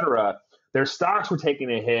example, et cetera, their stocks were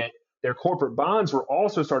taking a hit. Their corporate bonds were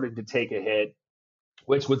also starting to take a hit,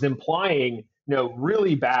 which was implying,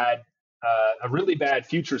 really bad, a really bad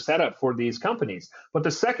future setup for these companies. But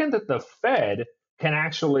the second that the Fed can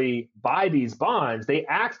actually buy these bonds, they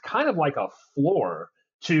act kind of like a floor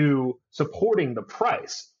to supporting the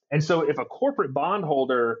price. And so if a corporate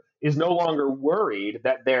bondholder is no longer worried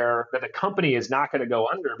that the company is not going to go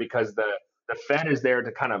under because the Fed is there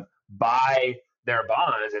to kind of buy their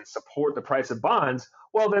bonds and support the price of bonds,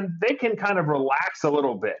 well, then they can kind of relax a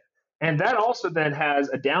little bit. And that also then has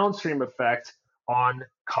a downstream effect on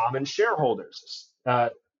common shareholders.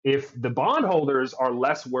 If the bondholders are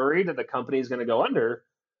less worried that the company is going to go under,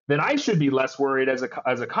 then I should be less worried as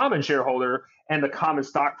a common shareholder, and the common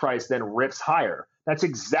stock price then rips higher. That's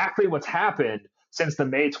exactly what's happened since the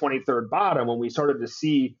May 23rd bottom, when we started to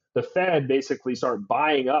see the Fed basically start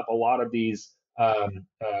buying up a lot of these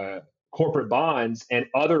corporate bonds and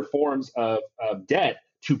other forms of debt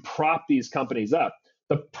to prop these companies up.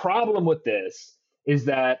 The problem with this is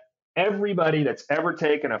that everybody that's ever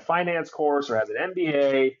taken a finance course or has an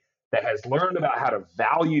MBA that has learned about how to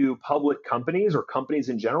value public companies or companies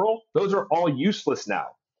in general, those are all useless now,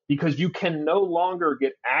 because you can no longer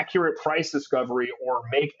get accurate price discovery or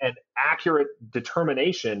make an accurate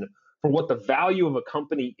determination for what the value of a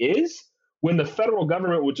company is when the federal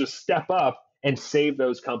government would just step up and save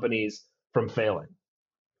those companies from failing.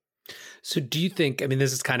 So do you think,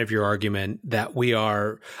 this is kind of your argument, that we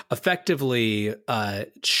are effectively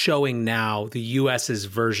showing now the U.S.'s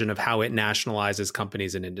version of how it nationalizes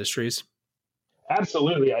companies and industries?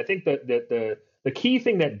 Absolutely. I think that the key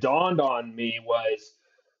thing that dawned on me was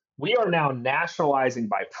we are now nationalizing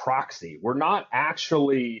by proxy. We're not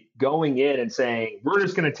actually going in and saying, we're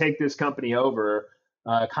just going to take this company over,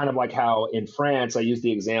 kind of like how in France, I use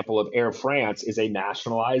the example of Air France is a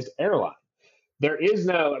nationalized airline. There is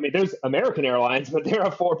no, there's American Airlines, but they're a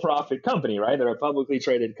for-profit company, right? They're a publicly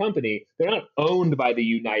traded company. They're not owned by the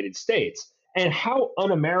United States. And how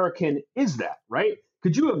un-American is that, right?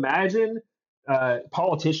 Could you imagine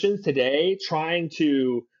politicians today trying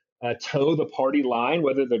to toe the party line,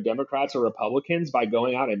 whether they're Democrats or Republicans, by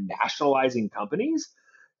going out and nationalizing companies?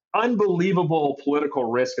 Unbelievable political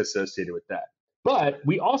risk associated with that. But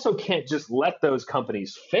we also can't just let those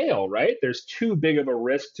companies fail, right? There's too big of a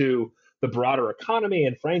risk to the broader economy.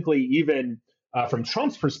 And frankly, even from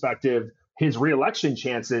Trump's perspective, his reelection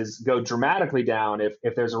chances go dramatically down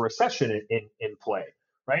if there's a recession in play,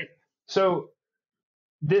 right? So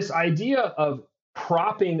this idea of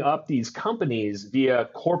propping up these companies via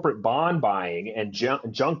corporate bond buying and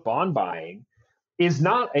junk bond buying is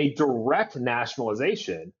not a direct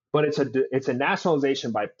nationalization, but it's a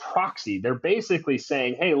nationalization by proxy. They're basically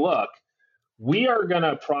saying, hey, look, we are going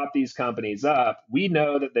to prop these companies up. We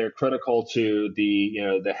know that they're critical to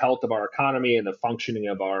the health of our economy and the functioning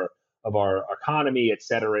of our economy, et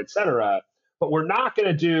cetera, but we're not going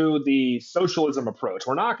to do the socialism approach.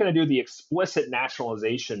 We're not going to do the explicit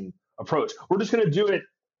nationalization approach. We're just going to do it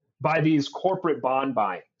by these corporate bond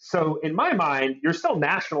buying. So in my mind, you're still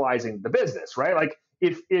nationalizing the business, right? Like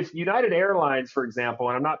if United Airlines, for example,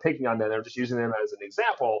 and I'm not picking on them, I'm just using them as an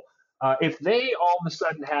example, if they all of a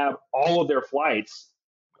sudden have all of their flights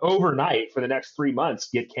overnight for the next 3 months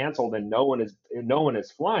get canceled and no one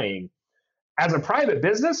is flying, as a private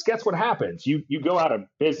business, guess what happens? You go out of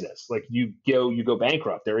business, like you go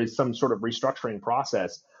bankrupt. There is some sort of restructuring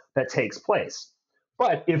process that takes place.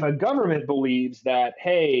 But if a government believes that,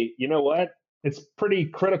 hey, you know what? It's pretty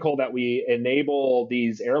critical that we enable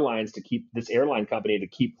these airlines to keep this airline company to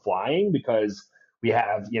keep flying because we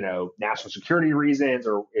have, national security reasons,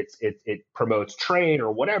 or it promotes trade,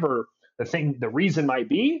 or whatever the reason might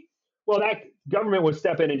be. Well, that government would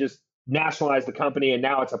step in and just nationalize the company, and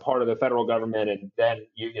now it's a part of the federal government, and then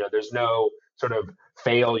there's no sort of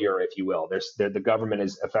failure, if you will. The government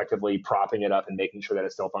is effectively propping it up and making sure that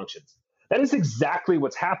it still functions. That is exactly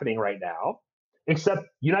what's happening right now, except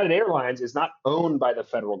United Airlines is not owned by the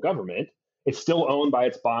federal government. It's still owned by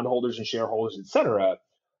its bondholders and shareholders, et cetera.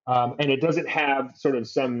 And it doesn't have sort of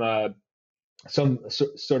some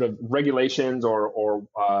sort of regulations or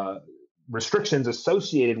restrictions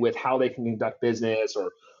associated with how they can conduct business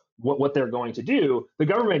or what they're going to do. The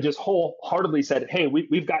government just wholeheartedly said, hey,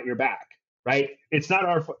 we've got your back, right? It's not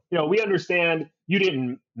our, we understand you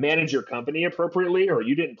didn't manage your company appropriately, or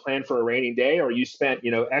you didn't plan for a rainy day, or you spent,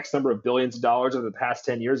 X number of billions of dollars over the past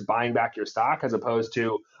 10 years buying back your stock, as opposed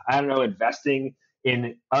to, investing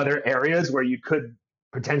in other areas where you could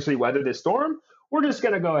potentially weather this storm. We're just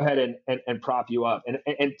going to go ahead and prop you up.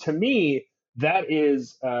 And to me, that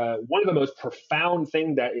is one of the most profound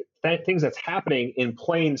things that's happening in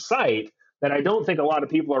plain sight that I don't think a lot of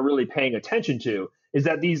people are really paying attention to, is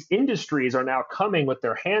that these industries are now coming with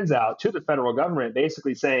their hands out to the federal government,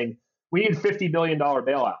 basically saying, we need $50 billion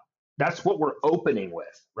bailout. That's what we're opening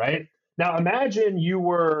with, right? Now, imagine you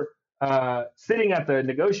were sitting at the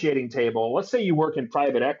negotiating table. Let's say you work in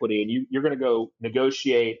private equity and you're going to go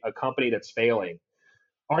negotiate a company that's failing.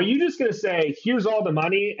 Are you just going to say, here's all the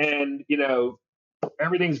money and,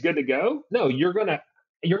 everything's good to go? No, you're going to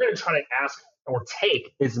try to ask or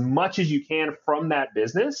take as much as you can from that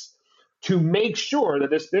business to make sure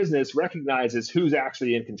that this business recognizes who's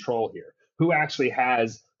actually in control here, who actually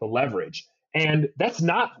has the leverage. And that's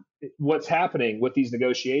not what's happening with these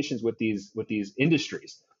negotiations with these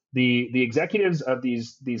industries. The executives of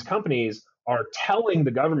these companies are telling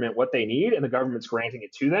the government what they need, and the government's granting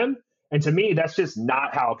it to them. And to me, that's just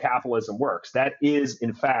not how capitalism works. That is,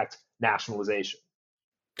 in fact, nationalization.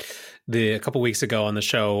 A couple weeks ago on the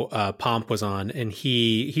show, Pomp was on, and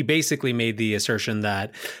he basically made the assertion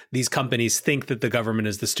that these companies think that the government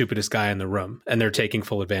is the stupidest guy in the room, and they're taking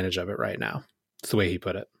full advantage of it right now. That's the way he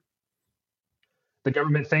put it. The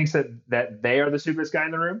government thinks that they are the stupidest guy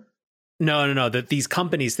in the room? No. That these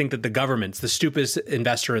companies think that the government's the stupidest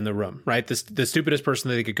investor in the room, right? The stupidest person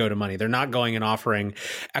that they could go to money. They're not going and offering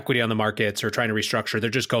equity on the markets or trying to restructure.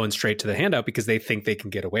 They're just going straight to the handout because they think they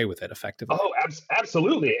can get away with it effectively. Oh,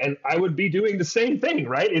 absolutely. And I would be doing the same thing,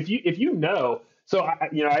 right? So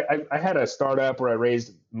I had a startup where I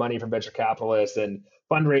raised money from venture capitalists, and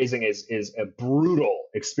fundraising is a brutal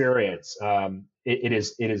experience. It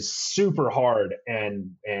is super hard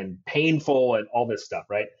and painful and all this stuff,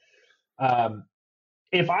 right?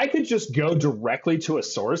 If I could just go directly to a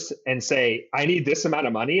source and say, I need this amount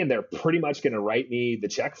of money, and they're pretty much going to write me the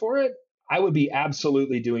check for it, I would be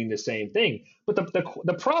absolutely doing the same thing. But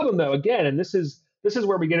the problem, though, again, and this is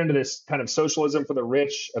where we get into this kind of socialism for the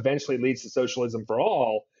rich eventually leads to socialism for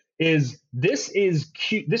all, is this is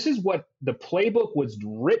what the playbook was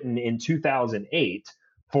written in 2008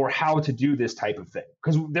 for how to do this type of thing.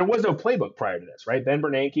 Because there was no playbook prior to this, right? Ben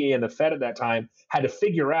Bernanke and the Fed at that time had to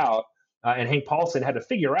figure out, and Hank Paulson had to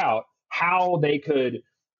figure out how they could,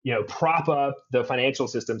 prop up the financial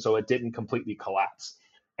system so it didn't completely collapse.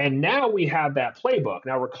 And now we have that playbook.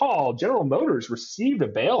 Now, recall, General Motors received a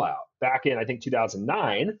bailout back in, I think,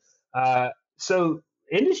 2009. So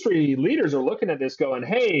industry leaders are looking at this going,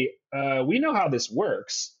 hey, we know how this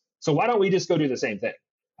works. So why don't we just go do the same thing?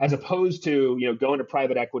 As opposed to, going to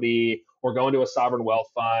private equity or going to a sovereign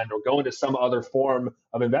wealth fund or going to some other form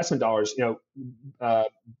of investment dollars.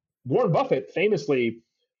 Warren Buffett famously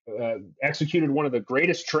executed one of the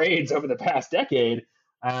greatest trades over the past decade.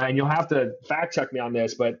 And you'll have to fact check me on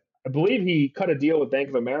this, but I believe he cut a deal with Bank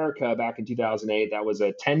of America back in 2008. That was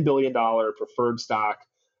a $10 billion preferred stock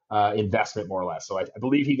investment, more or less. So I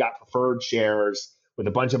believe he got preferred shares with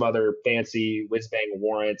a bunch of other fancy whiz-bang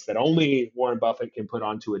warrants that only Warren Buffett can put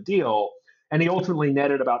onto a deal. And he ultimately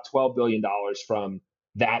netted about $12 billion from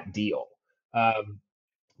that deal.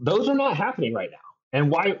 Those are not happening right now. And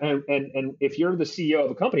why? And if you're the CEO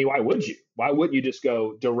of a company, why would you? Why wouldn't you just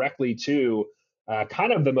go directly to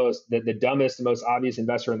kind of the dumbest, the most obvious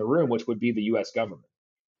investor in the room, which would be the U.S. government?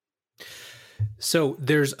 So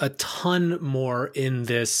there's a ton more in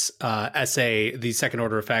this essay, the second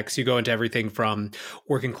order effects. You go into everything from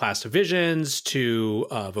working class divisions to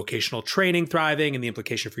vocational training thriving and the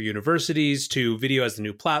implication for universities to video as the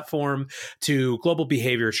new platform to global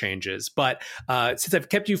behavior changes. But since I've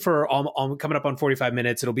kept you for coming up on 45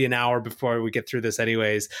 minutes, it'll be an hour before we get through this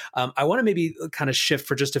anyways. I want to maybe kind of shift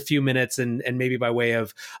for just a few minutes and maybe by way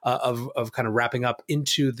of kind of wrapping up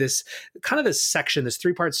into this kind of this section, this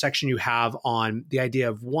three-part section you have on the idea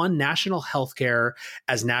of one, national healthcare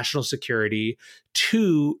as national security,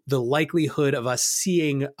 two, the likelihood of us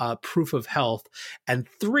seeing proof of health, and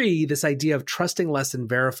three, this idea of trusting less than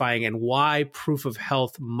verifying and why proof of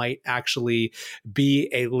health might actually be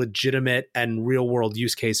a legitimate and real world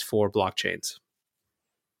use case for blockchains.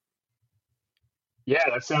 Yeah,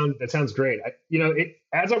 that sounds great.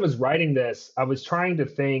 As I was writing this, I was trying to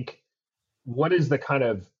think, what is the kind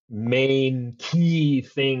of main key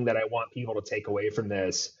thing that I want people to take away from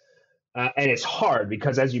this? And it's hard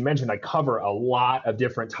because, as you mentioned, I cover a lot of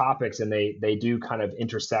different topics, and they do kind of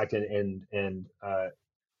intersect and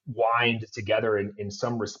wind together in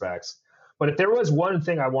some respects. But if there was one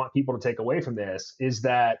thing I want people to take away from this, is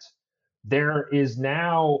that there is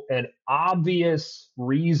now an obvious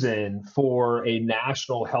reason for a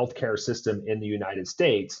national healthcare system in the United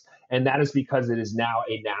States, and that is because it is now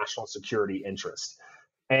a national security interest.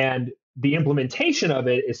 And the implementation of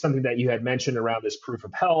it is something that you had mentioned around this proof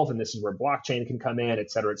of health, and this is where blockchain can come in,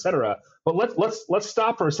 et cetera, et cetera. But let's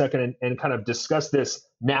stop for a second and kind of discuss this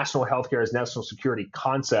national healthcare as national security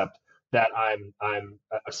concept that I'm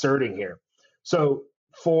asserting here. So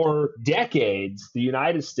for decades, the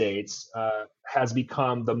United States has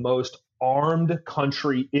become the most armed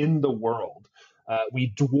country in the world.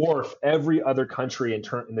 We dwarf every other country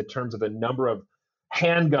in the terms of the number of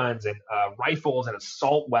handguns and rifles and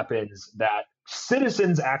assault weapons that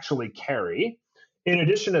citizens actually carry. In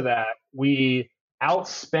addition to that, we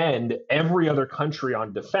outspend every other country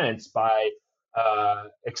on defense by,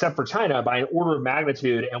 except for China, by an order of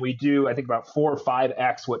magnitude. And we do, I think, about 4 or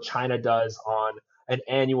 5x what China does on an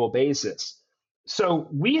annual basis. So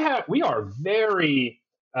we are very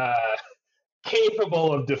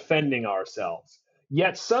capable of defending ourselves.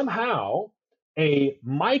 Yet somehow a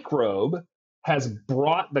microbe has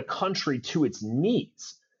brought the country to its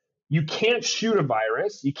knees. You can't shoot a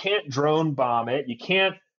virus. You can't drone bomb it. You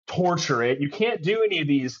can't torture it. You can't do any of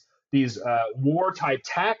these war type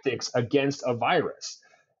tactics against a virus.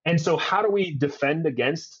 And so how do we defend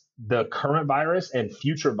against the current virus and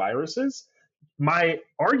future viruses? My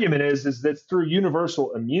argument is that through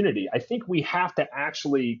universal immunity. I think we have to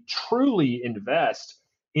actually truly invest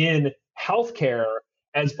in healthcare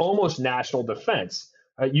as almost national defense.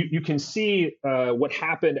 You can see what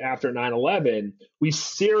happened after 9/11. We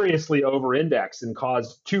seriously over-indexed and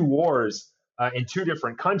caused 2 wars in 2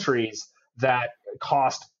 different countries that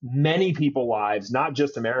cost many people lives, not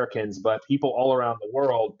just Americans, but people all around the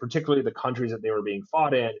world, particularly the countries that they were being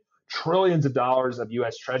fought in. Trillions of dollars of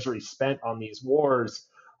U.S. Treasury spent on these wars.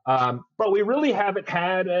 But we really haven't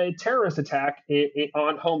had a terrorist attack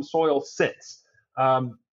on home soil since.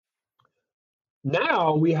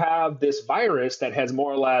 Now we have this virus that has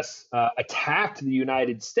more or less attacked the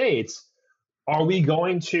United States. Are we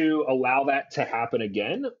going to allow that to happen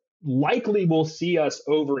again? Likely we'll see us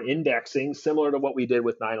over-indexing, similar to what we did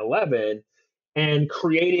with 9/11, and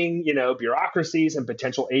creating, bureaucracies and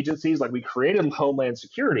potential agencies. Like we created Homeland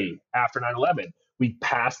Security after 9/11. We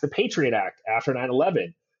passed the Patriot Act after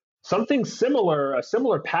 9/11. Something similar, a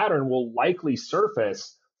similar pattern will likely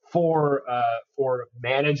surface for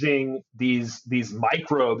managing these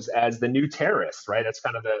microbes as the new terrorists, right? That's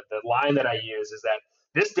kind of the line that I use, is that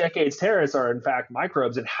this decade's terrorists are in fact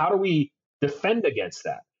microbes, and how do we defend against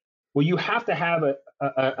that? Well, you have to have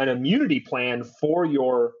an immunity plan for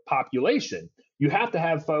your population. You have to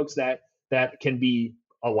have folks that can be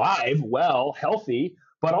alive, well, healthy,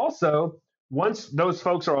 but also once those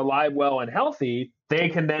folks are alive, well, and healthy, they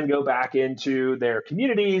can then go back into their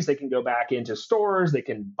communities. They can go back into stores. They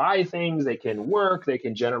can buy things. They can work. They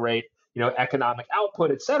can generate, economic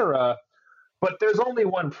output, et cetera. But there's only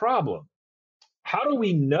one problem. How do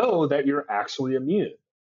we know that you're actually immune?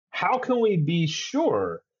 How can we be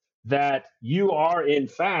sure that you are, in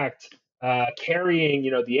fact, carrying,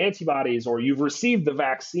 the antibodies, or you've received the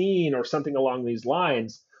vaccine or something along these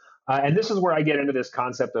lines? And this is where I get into this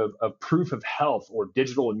concept of proof of health or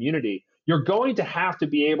digital immunity. You're going to have to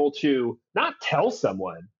be able to not tell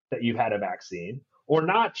someone that you've had a vaccine, or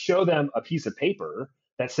not show them a piece of paper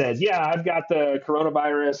that says, yeah, I've got the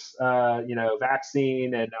coronavirus,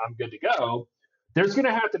 vaccine and I'm good to go. There's going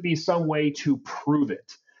to have to be some way to prove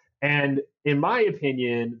it. And in my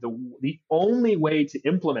opinion, the only way to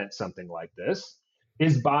implement something like this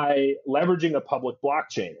is by leveraging a public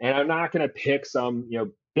blockchain. And I'm not going to pick some,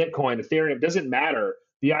 Bitcoin, Ethereum, it doesn't matter.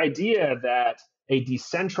 The idea that a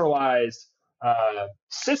decentralized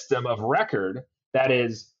system of record that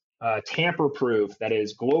is tamper-proof, that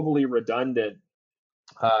is globally redundant,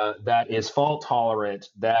 that is fault tolerant,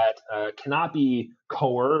 that cannot be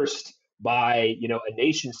coerced by a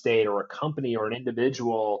nation state or a company or an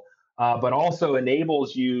individual, but also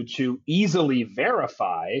enables you to easily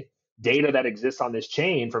verify data that exists on this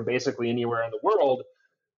chain from basically anywhere in the world,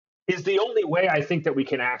 is the only way I think that we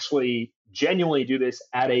can actually genuinely do this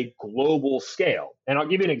at a global scale. And I'll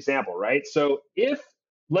give you an example, right? So if,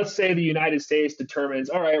 let's say, the United States determines,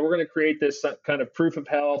 all right, we're going to create this kind of proof of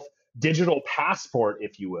health digital passport,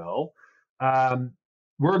 if you will,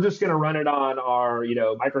 we're just going to run it on our,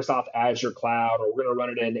 Microsoft Azure cloud, or we're going to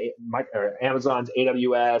run it in Amazon's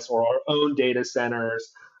AWS or our own data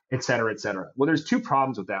centers, et cetera, et cetera. Well, there's two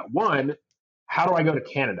problems with that. One, how do I go to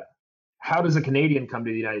Canada? How does a Canadian come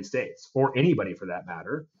to the United States, or anybody for that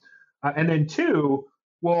matter? And then two,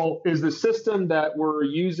 well, is the system that we're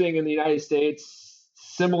using in the United States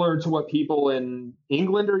similar to what people in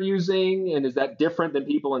England are using? And is that different than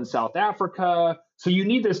people in South Africa? So you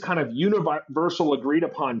need this kind of universal agreed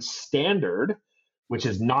upon standard, which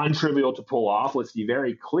is non-trivial to pull off, let's be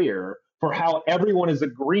very clear, for how everyone is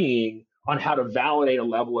agreeing on how to validate a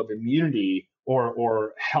level of immunity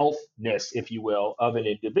or healthness, if you will, of an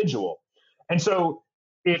individual. And so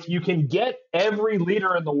if you can get every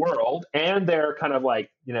leader in the world and their kind of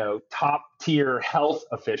top tier health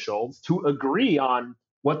officials to agree on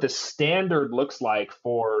what the standard looks like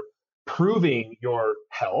for proving your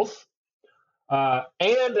health,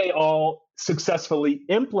 and they all successfully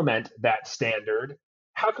implement that standard,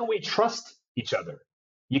 how can we trust each other?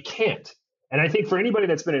 You can't. And I think for anybody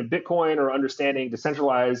that's been in Bitcoin or understanding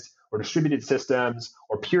decentralized or distributed systems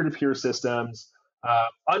or peer-to-peer systems,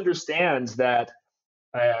 understands that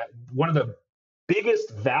one of the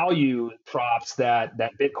biggest value props that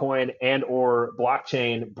Bitcoin and or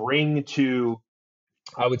blockchain bring to,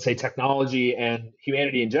 I would say, technology and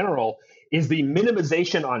humanity in general is the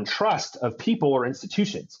minimization on trust of people or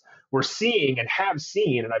institutions. We're seeing and have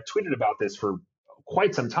seen, and I've tweeted about this for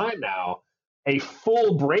quite some time now, a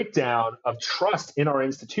full breakdown of trust in our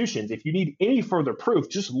institutions. If you need any further proof,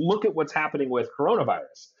 just look at what's happening with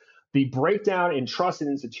coronavirus. The breakdown in trust in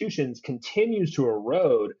institutions continues to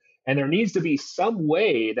erode, and there needs to be some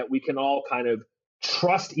way that we can all kind of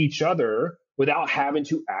trust each other without having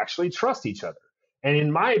to actually trust each other. And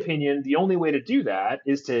in my opinion, the only way to do that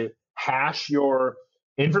is to hash your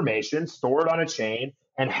information, store it on a chain,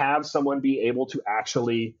 and have someone be able to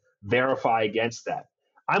actually verify against that.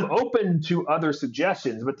 I'm open to other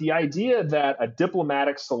suggestions, but the idea that a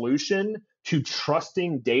diplomatic solution to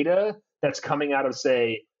trusting data that's coming out of,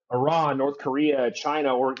 say, Iran, North Korea,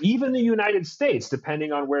 China, or even the United States,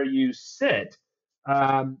 depending on where you sit,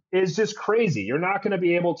 is just crazy. You're not going to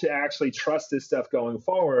be able to actually trust this stuff going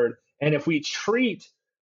forward. And if we treat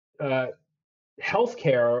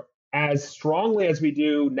healthcare as strongly as we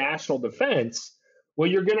do national defense, well,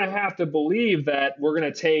 you're going to have to believe that we're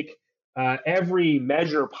going to take every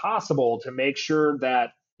measure possible to make sure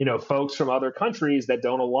that folks from other countries that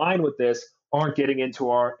don't align with this aren't getting into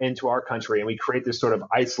our country, and we create this sort of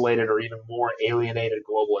isolated or even more alienated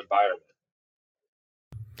global environment.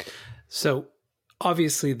 So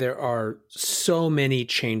obviously there are so many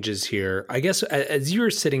changes here. I guess as you're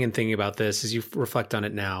sitting and thinking about this, as you reflect on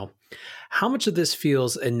it now, how much of this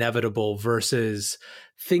feels inevitable versus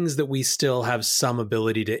things that we still have some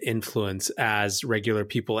ability to influence as regular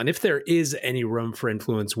people? And if there is any room for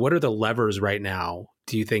influence, what are the levers right now,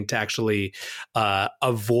 do you think, to actually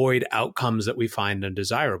avoid outcomes that we find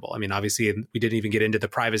undesirable? I mean, obviously, we didn't even get into the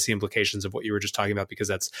privacy implications of what you were just talking about, because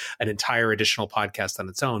that's an entire additional podcast on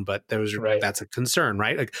its own. But that's a concern,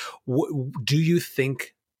 right? Like, do you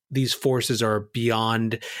think these forces are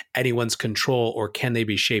beyond anyone's control, or can they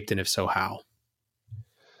be shaped? And if so, how?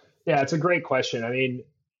 Yeah, it's a great question. I mean,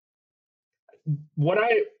 what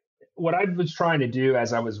I was trying to do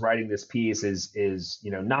as I was writing this piece is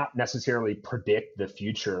not necessarily predict the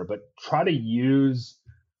future, but try to use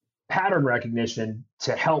pattern recognition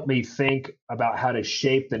to help me think about how to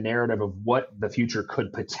shape the narrative of what the future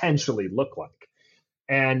could potentially look like.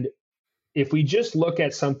 And if we just look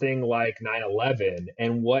at something like 9/11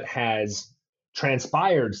 and what has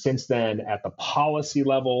transpired since then at the policy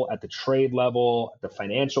level, at the trade level, at the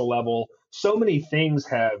financial level, so many things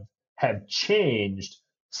have changed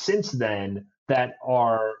since then that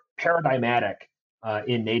are paradigmatic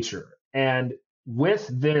in nature. And with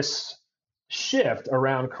this shift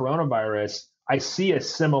around coronavirus, I see a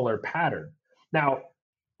similar pattern. Now,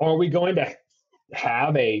 are we going to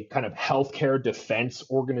have a kind of healthcare defense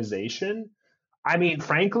organization? I mean,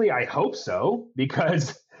 frankly, I hope so,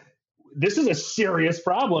 because this is a serious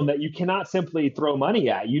problem that you cannot simply throw money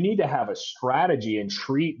at. You need to have a strategy and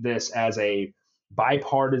treat this as a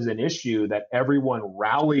bipartisan issue that everyone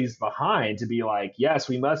rallies behind to be like, yes,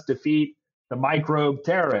 we must defeat the microbe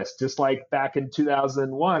terrorists, just like back in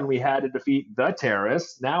 2001, we had to defeat the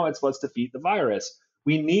terrorists. Now it's let's defeat the virus.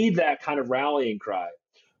 We need that kind of rallying cry.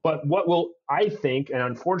 But what will, I think, and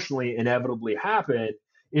unfortunately inevitably happen,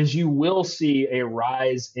 is you will see a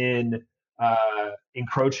rise in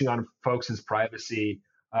encroaching on folks' privacy.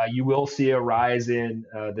 You will see a rise in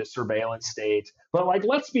the surveillance state. But like,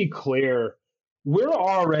 let's be clear, we're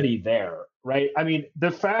already there, right? I mean, the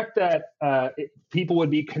fact that people would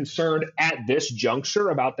be concerned at this juncture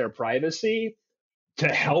about their privacy to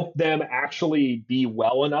help them actually be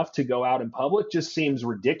well enough to go out in public just seems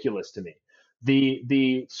ridiculous to me.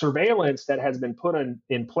 The surveillance that has been put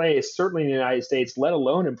in place, certainly in the United States, let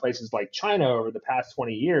alone in places like China over the past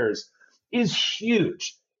 20 years, is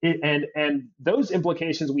huge. And those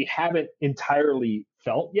implications we haven't entirely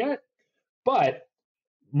felt yet. But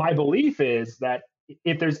my belief is that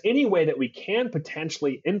if there's any way that we can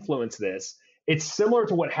potentially influence this, it's similar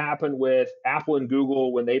to what happened with Apple and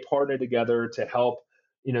Google when they partnered together to help,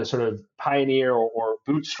 sort of pioneer or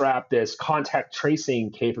bootstrap this contact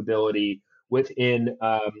tracing capability within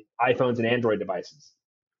iPhones and Android devices.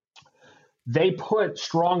 They put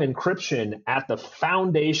strong encryption at the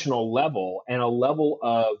foundational level and a level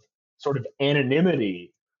of sort of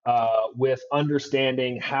anonymity with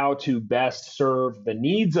understanding how to best serve the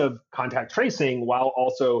needs of contact tracing while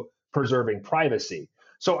also preserving privacy.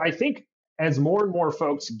 So I think as more and more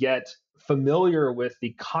folks get familiar with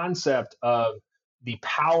the concept of the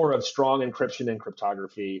power of strong encryption and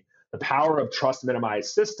cryptography, the power of trust minimized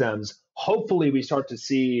systems, hopefully we start to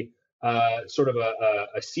see sort of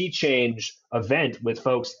a sea change event with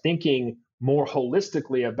folks thinking more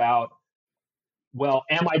holistically about, well,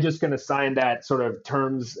 am I just going to sign that sort of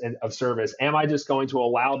terms of service? Am I just going to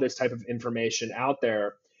allow this type of information out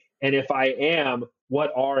there? And if I am,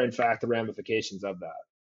 what are in fact the ramifications of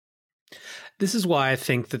that? This is why I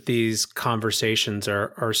think that these conversations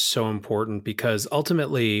are so important, because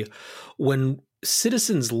ultimately when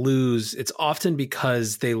citizens lose, it's often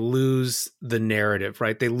because they lose the narrative,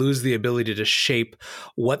 right? They lose the ability to shape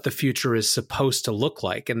what the future is supposed to look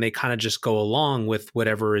like. And they kind of just go along with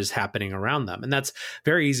whatever is happening around them. And that's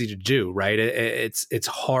very easy to do, right? It's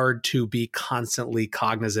hard to be constantly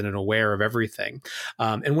cognizant and aware of everything.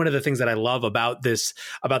 And one of the things that I love about this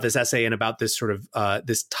essay and about this sort of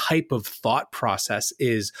this type of thought process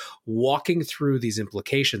is walking through these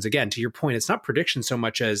implications. Again, to your point, it's not prediction so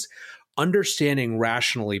much as understanding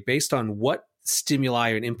rationally based on what stimuli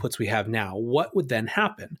and inputs we have now, what would then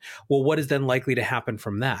happen? Well, what is then likely to happen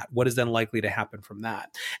from that? What is then likely to happen from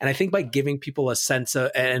that? And I think by giving people a sense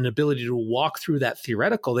of an ability to walk through that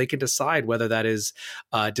theoretical, they can decide whether that is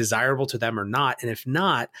desirable to them or not. And if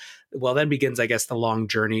not, well, then begins, I guess, the long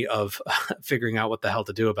journey of figuring out what the hell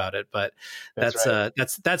to do about it. But that's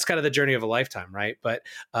kind of the journey of a lifetime, right? But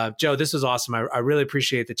Joe, this was awesome. I really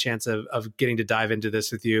appreciate the chance of getting to dive into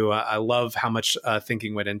this with you. I love how much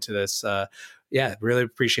thinking went into this. Really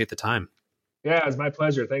appreciate the time. Yeah, it's my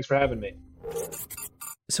pleasure. Thanks for having me.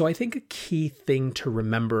 So I think a key thing to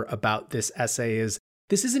remember about this essay is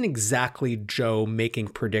this isn't exactly Joe making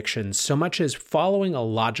predictions so much as following a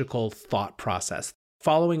logical thought process,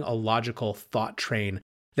 following a logical thought train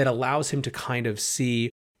that allows him to kind of see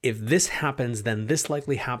if this happens, then this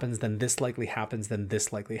likely happens, then this likely happens, then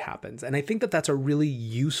this likely happens. And I think that that's a really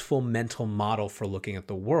useful mental model for looking at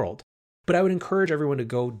the world. But I would encourage everyone to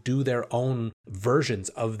go do their own versions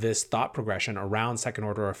of this thought progression around second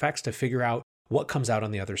order effects to figure out what comes out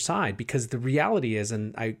on the other side. Because the reality is,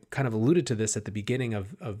 and I kind of alluded to this at the beginning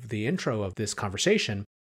of the intro of this conversation,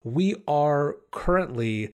 we are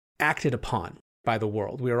currently acted upon by the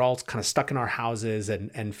world. We are all kind of stuck in our houses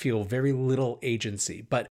and feel very little agency.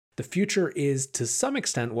 But the future is to some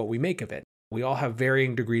extent what we make of it. We all have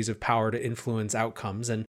varying degrees of power to influence outcomes,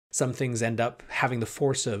 and some things end up having the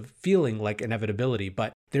force of feeling like inevitability,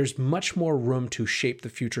 but there's much more room to shape the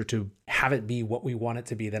future to have it be what we want it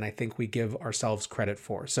to be than I think we give ourselves credit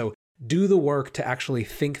for. So do the work to actually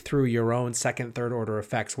think through your own second, third order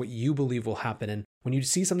effects, what you believe will happen. And when you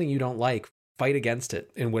see something you don't like, fight against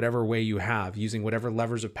it in whatever way you have, using whatever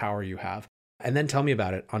levers of power you have. And then tell me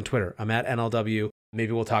about it on Twitter. I'm at NLW.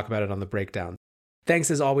 Maybe we'll talk about it on the breakdown.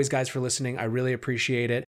 Thanks as always, guys, for listening. I really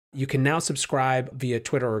appreciate it. You can now subscribe via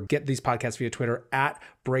Twitter or get these podcasts via Twitter at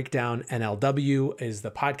BreakdownNLW is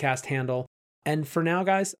the podcast handle. And for now,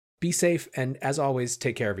 guys, be safe. And as always,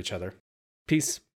 take care of each other. Peace.